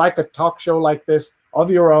you would like a talk show like this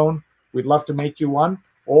of your own, we'd love to make you one.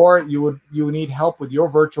 Or you need help with your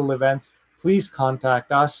virtual events, please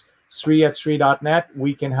contact us, Sree@Sree.net.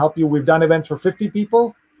 We can help you. We've done events for 50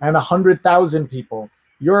 people and 100,000 people.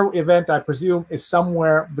 Your event, I presume, is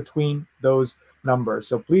somewhere between those numbers.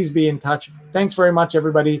 So please be in touch. Thanks very much,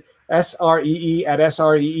 everybody.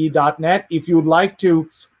 SREE@SREE.net. If you would like to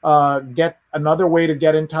get another way to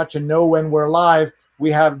get in touch and know when we're live,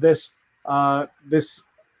 we have this this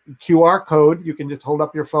QR code. You can just hold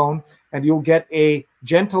up your phone and you'll get a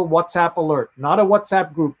gentle WhatsApp alert, not a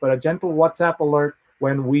WhatsApp group, but a gentle WhatsApp alert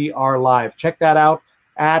when we are live. Check that out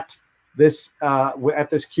at this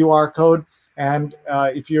QR code. And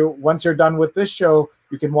once you're done with this show,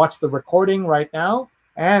 you can watch the recording right now,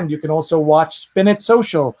 and you can also watch Spin It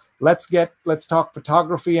Social. Let's talk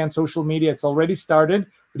photography and social media. It's already started,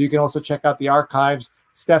 but you can also check out the archives.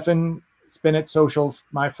 Stefan, Spin It Socials,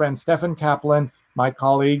 my friend Stefan Kaplan, my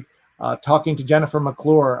colleague, talking to Jennifer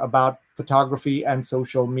McClure about photography and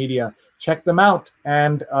social media. Check them out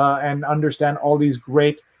and understand all these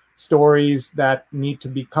great stories that need to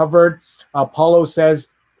be covered. Paulo says,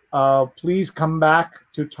 please come back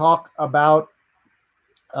to talk about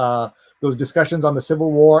those discussions on the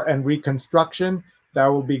Civil War and Reconstruction. That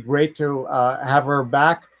will be great to have her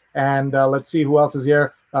back. And let's see who else is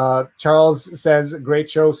here. Charles says,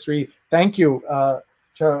 great show, Sree. Thank you.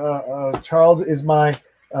 Charles is my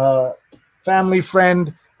family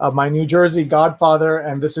friend, my New Jersey godfather,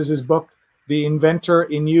 and this is his book, The Inventor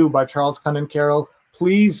in You by Charles Cunnan Carroll.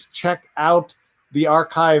 Please check out the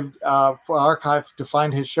archive to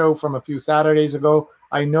find his show from a few Saturdays ago.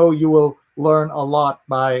 I know you will learn a lot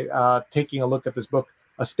by taking a look at this book,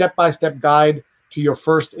 a step-by-step guide to your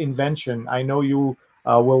first invention. I know you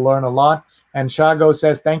will learn a lot. And Shago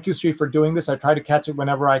says, thank you, Sree, for doing this. I try to catch it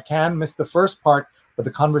whenever I can. Missed the first part, but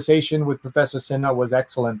the conversation with Professor Sinha was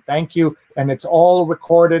excellent. Thank you. And it's all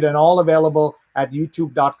recorded and all available at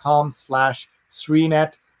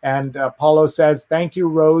youtube.com/Sreenet. And Paulo says, thank you,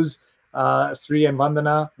 Rose, Sree and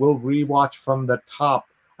Vandana. We'll rewatch from the top.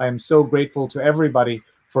 I am so grateful to everybody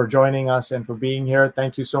for joining us and for being here.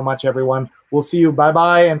 Thank you so much, everyone. We'll see you.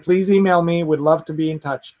 Bye-bye. And please email me. We'd love to be in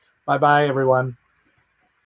touch. Bye-bye, everyone.